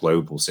 London, they're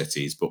global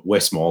cities, but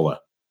we're smaller.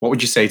 What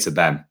would you say to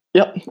them?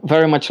 Yeah,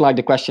 very much like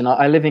the question.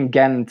 I live in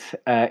Ghent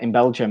in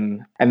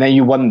Belgium, and then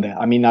you wonder,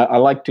 I mean, I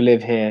like to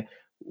live here.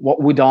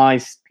 What would I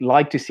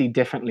like to see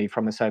differently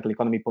from a circular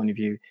economy point of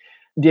view?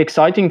 The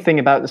exciting thing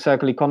about the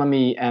circular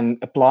economy and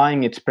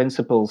applying its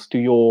principles to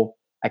your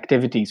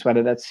activities,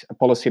 whether that's a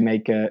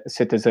policymaker, a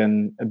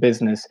citizen, a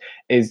business,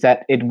 is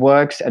that it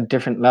works at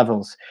different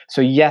levels.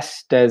 So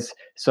yes, there's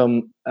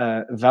some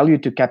value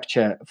to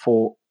capture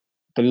for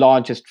the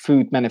largest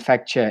food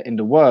manufacturer in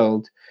the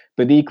world,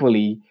 but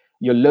equally,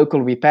 your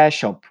local repair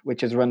shop,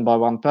 which is run by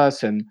one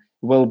person,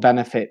 will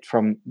benefit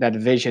from that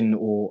vision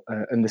or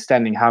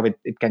understanding how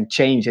it can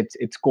change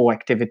its core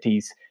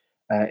activities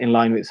in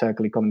line with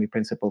circular economy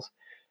principles.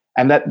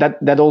 And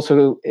that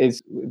also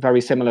is very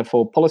similar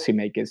for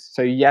policymakers.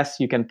 So yes,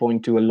 you can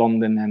point to a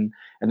London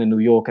and a New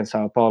York and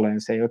Sao Paulo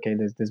and say, okay,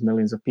 there's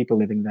millions of people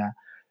living there.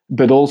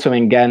 But also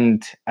in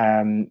Ghent,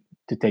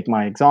 to take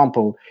my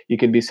example, you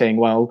could be saying,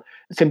 well,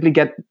 simply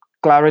get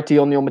clarity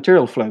on your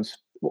material flows.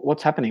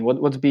 What's happening?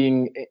 What's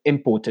being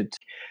imported?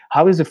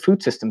 How is the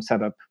food system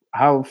set up?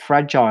 How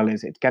fragile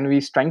is it? Can we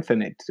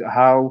strengthen it?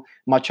 How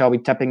much are we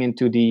tapping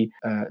into the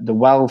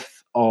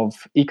wealth of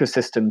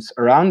ecosystems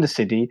around the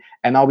city?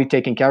 And are we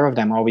taking care of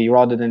them? Are we,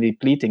 rather than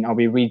depleting, are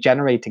we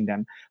regenerating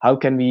them? How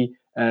can we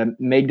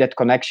make that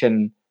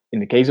connection in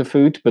the case of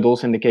food, but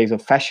also in the case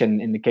of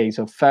fashion, in the case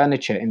of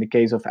furniture, in the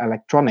case of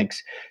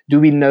electronics? Do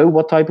we know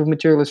what type of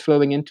material is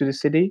flowing into the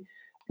city?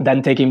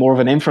 Then taking more of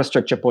an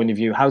infrastructure point of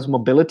view, how's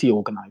mobility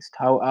organized?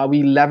 How are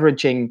we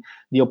leveraging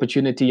the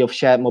opportunity of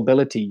shared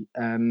mobility?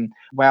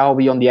 Where are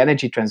we on the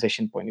energy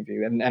transition point of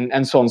view?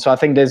 And so on. So I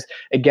think there's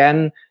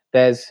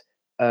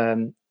a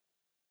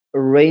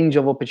range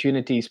of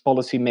opportunities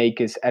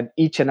policymakers at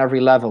each and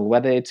every level,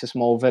 whether it's a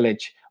small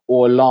village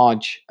or a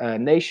large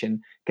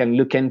nation, can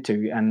look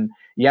into. And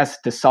yes,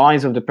 the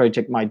size of the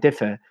project might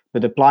differ,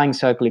 but applying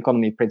circular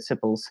economy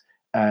principles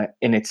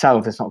in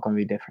itself is not going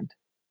to be different.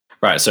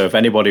 Right, so if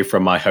anybody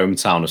from my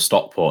hometown of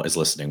Stockport is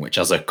listening, which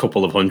has a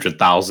couple of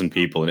 100,000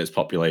 people in its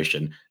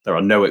population, there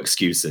are no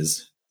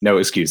excuses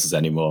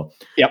anymore.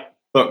 Yep.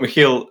 But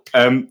Michiel,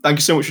 thank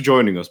you so much for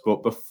joining us.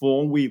 But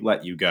before we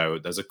let you go,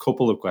 there's a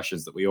couple of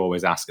questions that we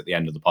always ask at the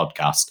end of the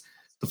podcast.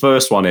 The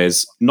first one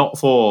is not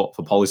for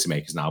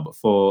policymakers now, but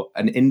for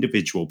an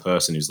individual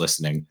person who's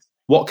listening.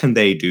 What can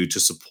they do to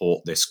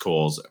support this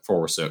cause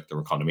for a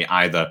circular economy,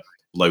 either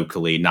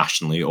locally,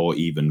 nationally, or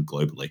even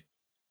globally?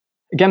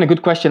 Again, a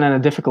good question and a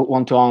difficult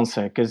one to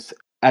answer, because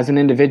as an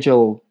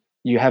individual,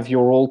 you have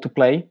your role to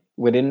play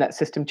within that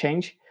system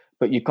change,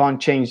 but you can't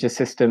change the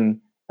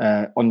system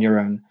on your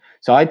own.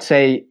 So I'd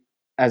say,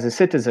 as a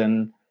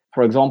citizen,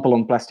 for example,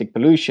 on plastic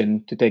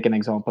pollution, to take an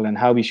example, and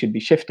how we should be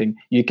shifting,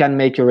 you can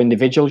make your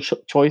individual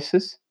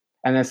choices.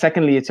 And then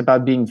secondly, it's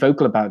about being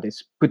vocal about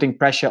this, putting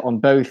pressure on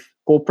both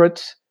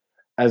corporates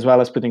as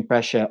well as putting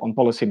pressure on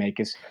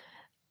policymakers.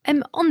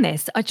 On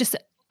this,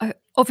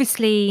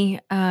 obviously,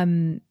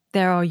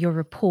 there are your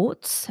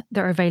reports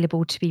that are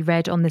available to be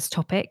read on this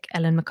topic.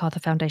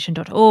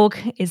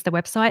 ellenmacarthurfoundation.org is the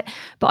website.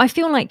 But I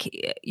feel like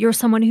you're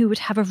someone who would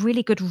have a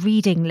really good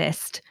reading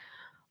list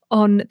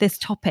on this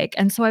topic.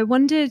 And so I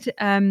wondered,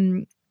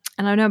 and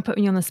I know I'm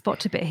putting you on the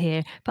spot a bit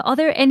here, but are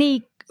there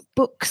any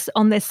books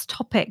on this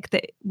topic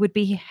that would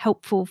be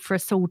helpful for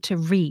us all to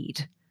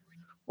read?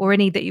 Or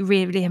any that you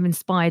really have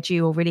inspired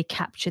you or really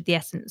captured the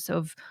essence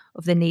of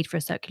the need for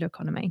a circular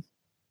economy?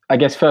 I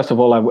guess, first of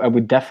all, I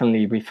would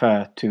definitely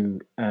refer to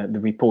the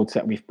reports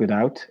that we've put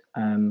out.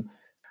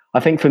 I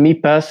think for me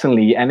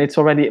personally, and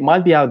it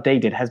might be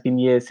outdated, it has been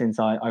years since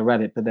I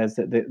read it, but there's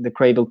the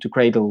Cradle to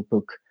Cradle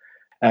book.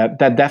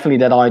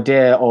 That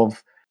idea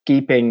of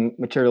keeping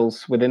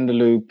materials within the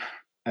loop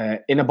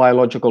in a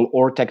biological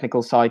or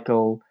technical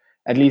cycle,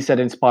 at least that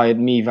inspired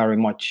me very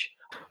much.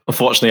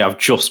 Unfortunately, I've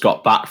just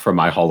got back from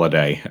my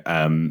holiday,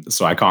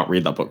 so I can't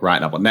read that book right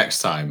now. But next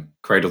time,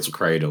 Cradle to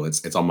Cradle,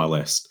 it's on my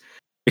list.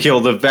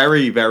 Michiel, the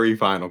very, very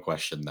final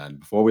question then,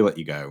 before we let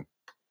you go.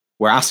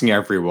 We're asking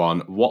everyone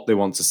what they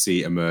want to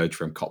see emerge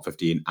from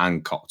COP15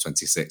 and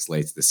COP26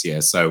 later this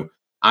year. So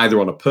either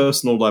on a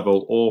personal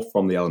level or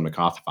from the Ellen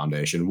MacArthur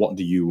Foundation, what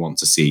do you want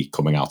to see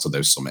coming out of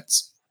those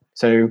summits?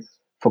 So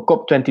for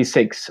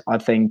COP26, I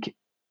think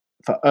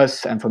for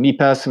us and for me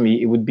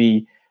personally, it would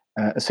be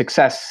a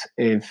success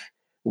if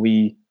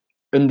we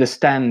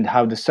understand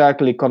how the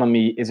circular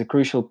economy is a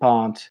crucial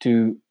part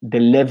to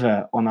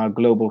deliver on our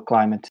global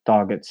climate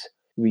targets.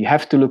 We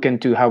have to look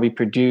into how we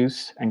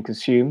produce and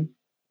consume.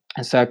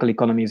 And circular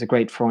economy is a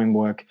great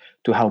framework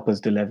to help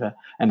us deliver.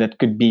 And that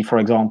could be, for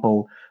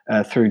example,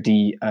 through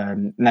the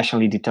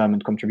nationally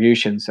determined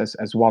contributions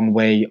as one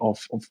way of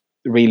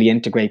really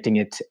integrating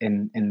it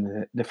in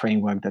the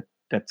framework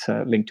that's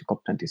linked to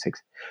COP26.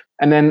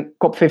 And then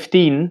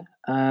COP15,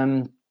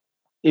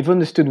 if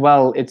understood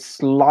well,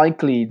 it's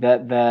likely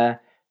that there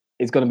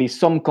is going to be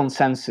some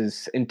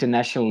consensus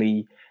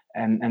internationally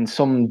and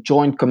some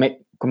joint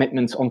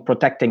commitments on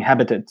protecting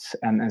habitats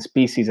and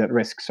species at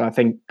risk. So I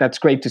think that's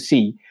great to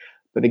see.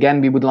 But again,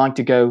 we would like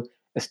to go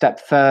a step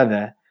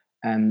further.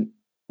 And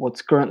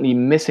what's currently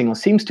missing or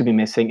seems to be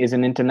missing is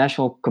an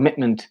international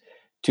commitment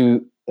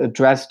to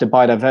address the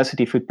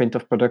biodiversity footprint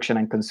of production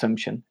and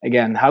consumption.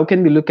 Again, how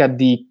can we look at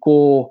the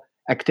core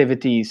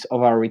activities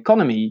of our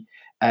economy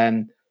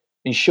and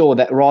ensure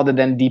that rather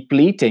than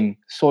depleting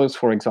soils,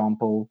 for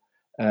example,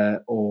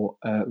 or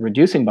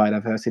reducing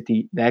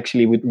biodiversity, they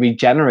actually would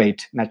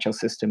regenerate natural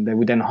system. They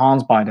would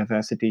enhance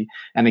biodiversity.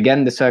 And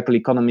again, the circular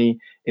economy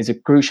is a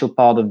crucial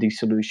part of the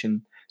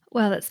solution.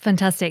 Well, that's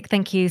fantastic.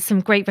 Thank you.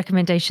 Some great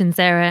recommendations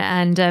there.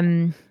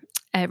 And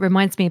it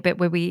reminds me a bit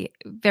where we,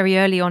 very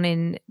early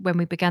on when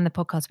we began the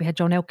podcast, we had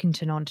John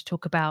Elkington on to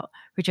talk about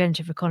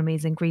regenerative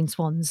economies and green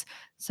swans.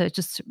 So it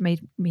just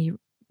made me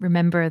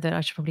remember that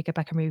I should probably go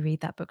back and reread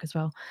that book as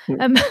well.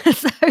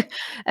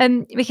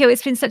 Michiel,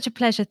 it's been such a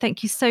pleasure.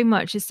 Thank you so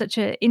much. It's such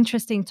an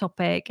interesting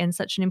topic and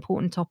such an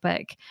important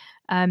topic.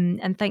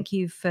 And thank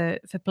you for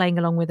playing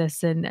along with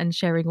us and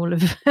sharing all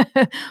of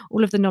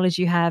all of the knowledge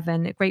you have,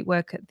 and great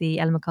work at the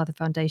Ellen MacArthur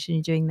Foundation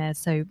you're doing there.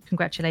 So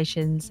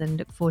congratulations, and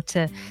look forward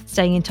to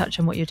staying in touch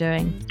on what you're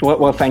doing.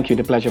 Well, thank you.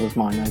 The pleasure was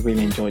mine. I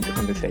really enjoyed the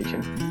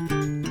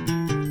conversation.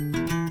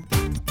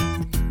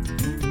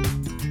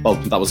 Well,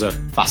 that was a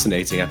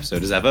fascinating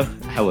episode as ever.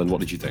 Helen,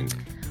 what did you think?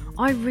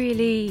 I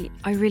really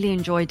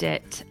enjoyed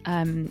it,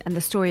 and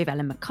the story of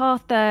Ellen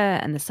MacArthur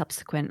and the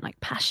subsequent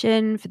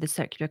passion for the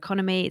circular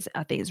economy.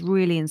 I think it's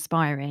really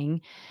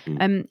inspiring.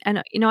 And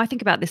I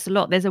think about this a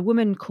lot. There's a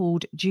woman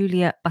called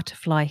Julia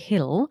Butterfly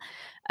Hill.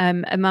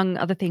 Among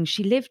other things,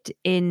 she lived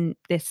in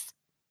this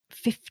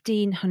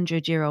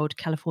 1,500-year-old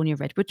California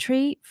redwood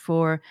tree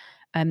for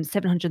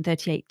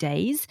 738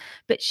 days.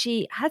 But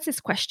she has this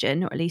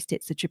question, or at least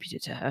it's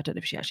attributed to her. I don't know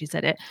if she actually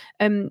said it.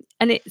 And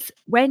it's,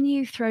 when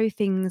you throw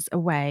things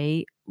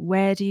away,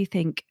 where do you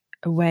think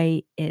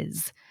away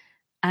is?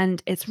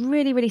 And it's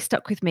really, really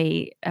stuck with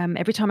me.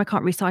 Every time I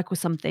can't recycle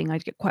something, I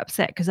get quite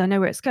upset because I know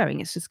where it's going.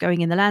 It's just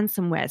going in the land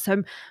somewhere. So I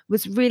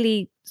was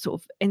really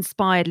sort of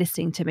inspired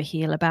listening to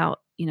Michiel about,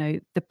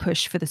 the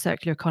push for the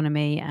circular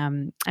economy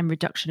and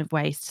reduction of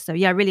waste. So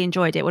yeah, I really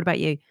enjoyed it. What about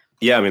you?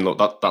 Yeah, I mean,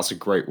 look, that's a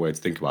great way to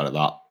think about it.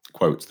 That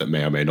quote that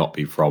may or may not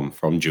be from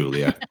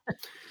Julia.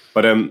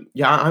 But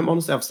yeah,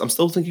 I'm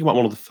still thinking about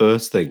one of the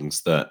first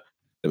things that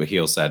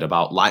Michiel said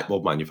about light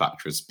bulb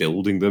manufacturers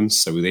building them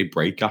so they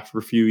break after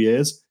a few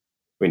years.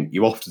 I mean,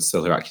 you often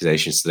still hear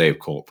accusations today of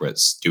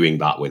corporates doing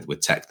that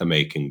with tech they're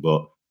making,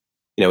 but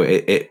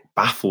it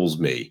baffles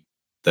me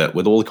that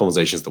with all the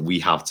conversations that we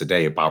have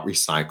today about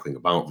recycling,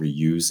 about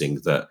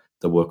reusing, that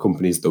there were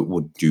companies that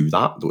would do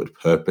that would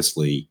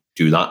purposely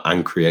do that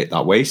and create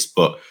that waste.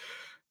 But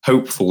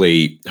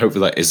hopefully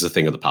that is a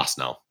thing of the past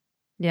now.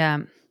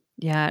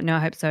 Yeah, no, I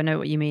hope so. I know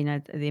what you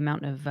mean. The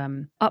amount of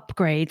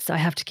upgrades I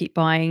have to keep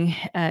buying,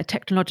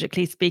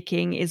 technologically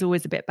speaking, is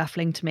always a bit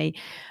baffling to me.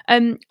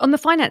 On the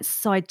finance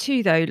side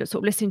too, though, sort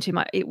of listening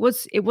to it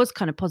was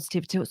kind of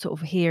positive to sort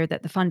of hear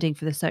that the funding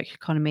for the circular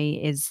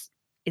economy is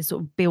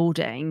sort of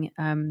building.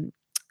 And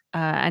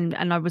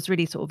I was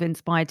really sort of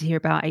inspired to hear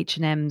about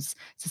H&M's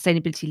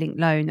sustainability linked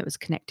loan that was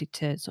connected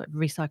to sort of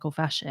recycle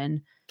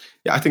fashion.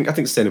 Yeah, I think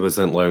sustainability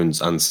linked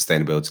loans and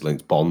sustainability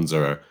linked bonds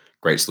are a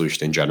great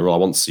solution in general. I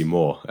want to see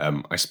more.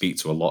 I speak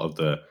to a lot of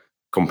the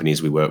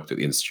companies we work with at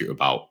the Institute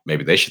about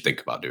maybe they should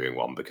think about doing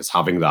one, because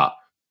having that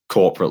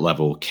corporate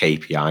level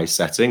KPI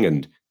setting,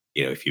 and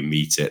if you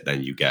meet it,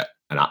 then you get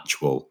an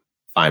actual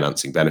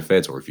financing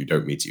benefit, or if you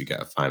don't meet it, you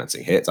get a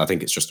financing hit. I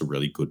think it's just a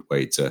really good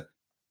way to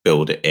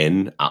build it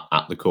in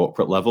at the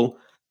corporate level.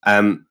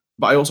 But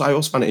I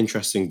also find it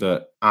interesting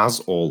that,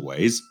 as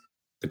always,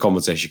 the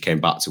conversation came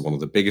back to one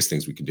of the biggest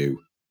things we can do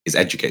is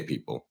educate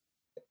people.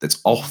 That's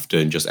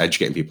often just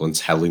educating people and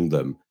telling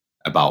them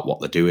about what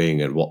they're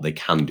doing and what they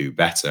can do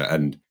better.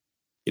 And,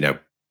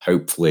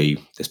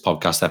 hopefully this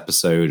podcast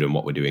episode and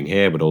what we're doing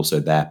here, but also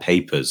their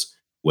papers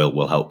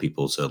will help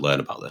people to learn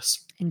about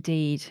this.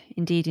 Indeed.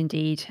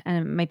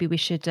 And maybe we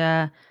should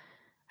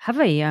have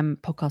a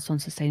podcast on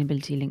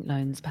sustainability linked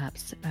loans,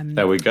 perhaps.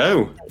 There we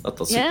go.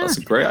 That's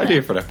a great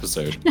idea for an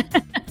episode.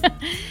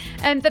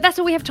 But that's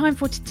all we have time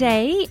for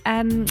today.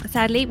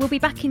 Sadly, we'll be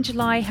back in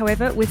July,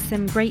 however, with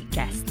some great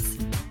guests.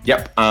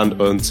 Yep,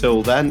 and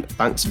until then,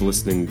 thanks for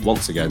listening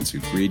once again to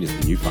Green is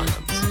the New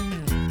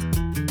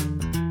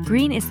Finance.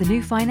 Green is the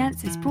New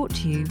Finance is brought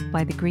to you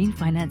by the Green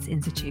Finance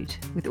Institute,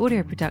 with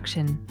audio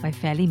production by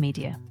Fairly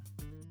Media.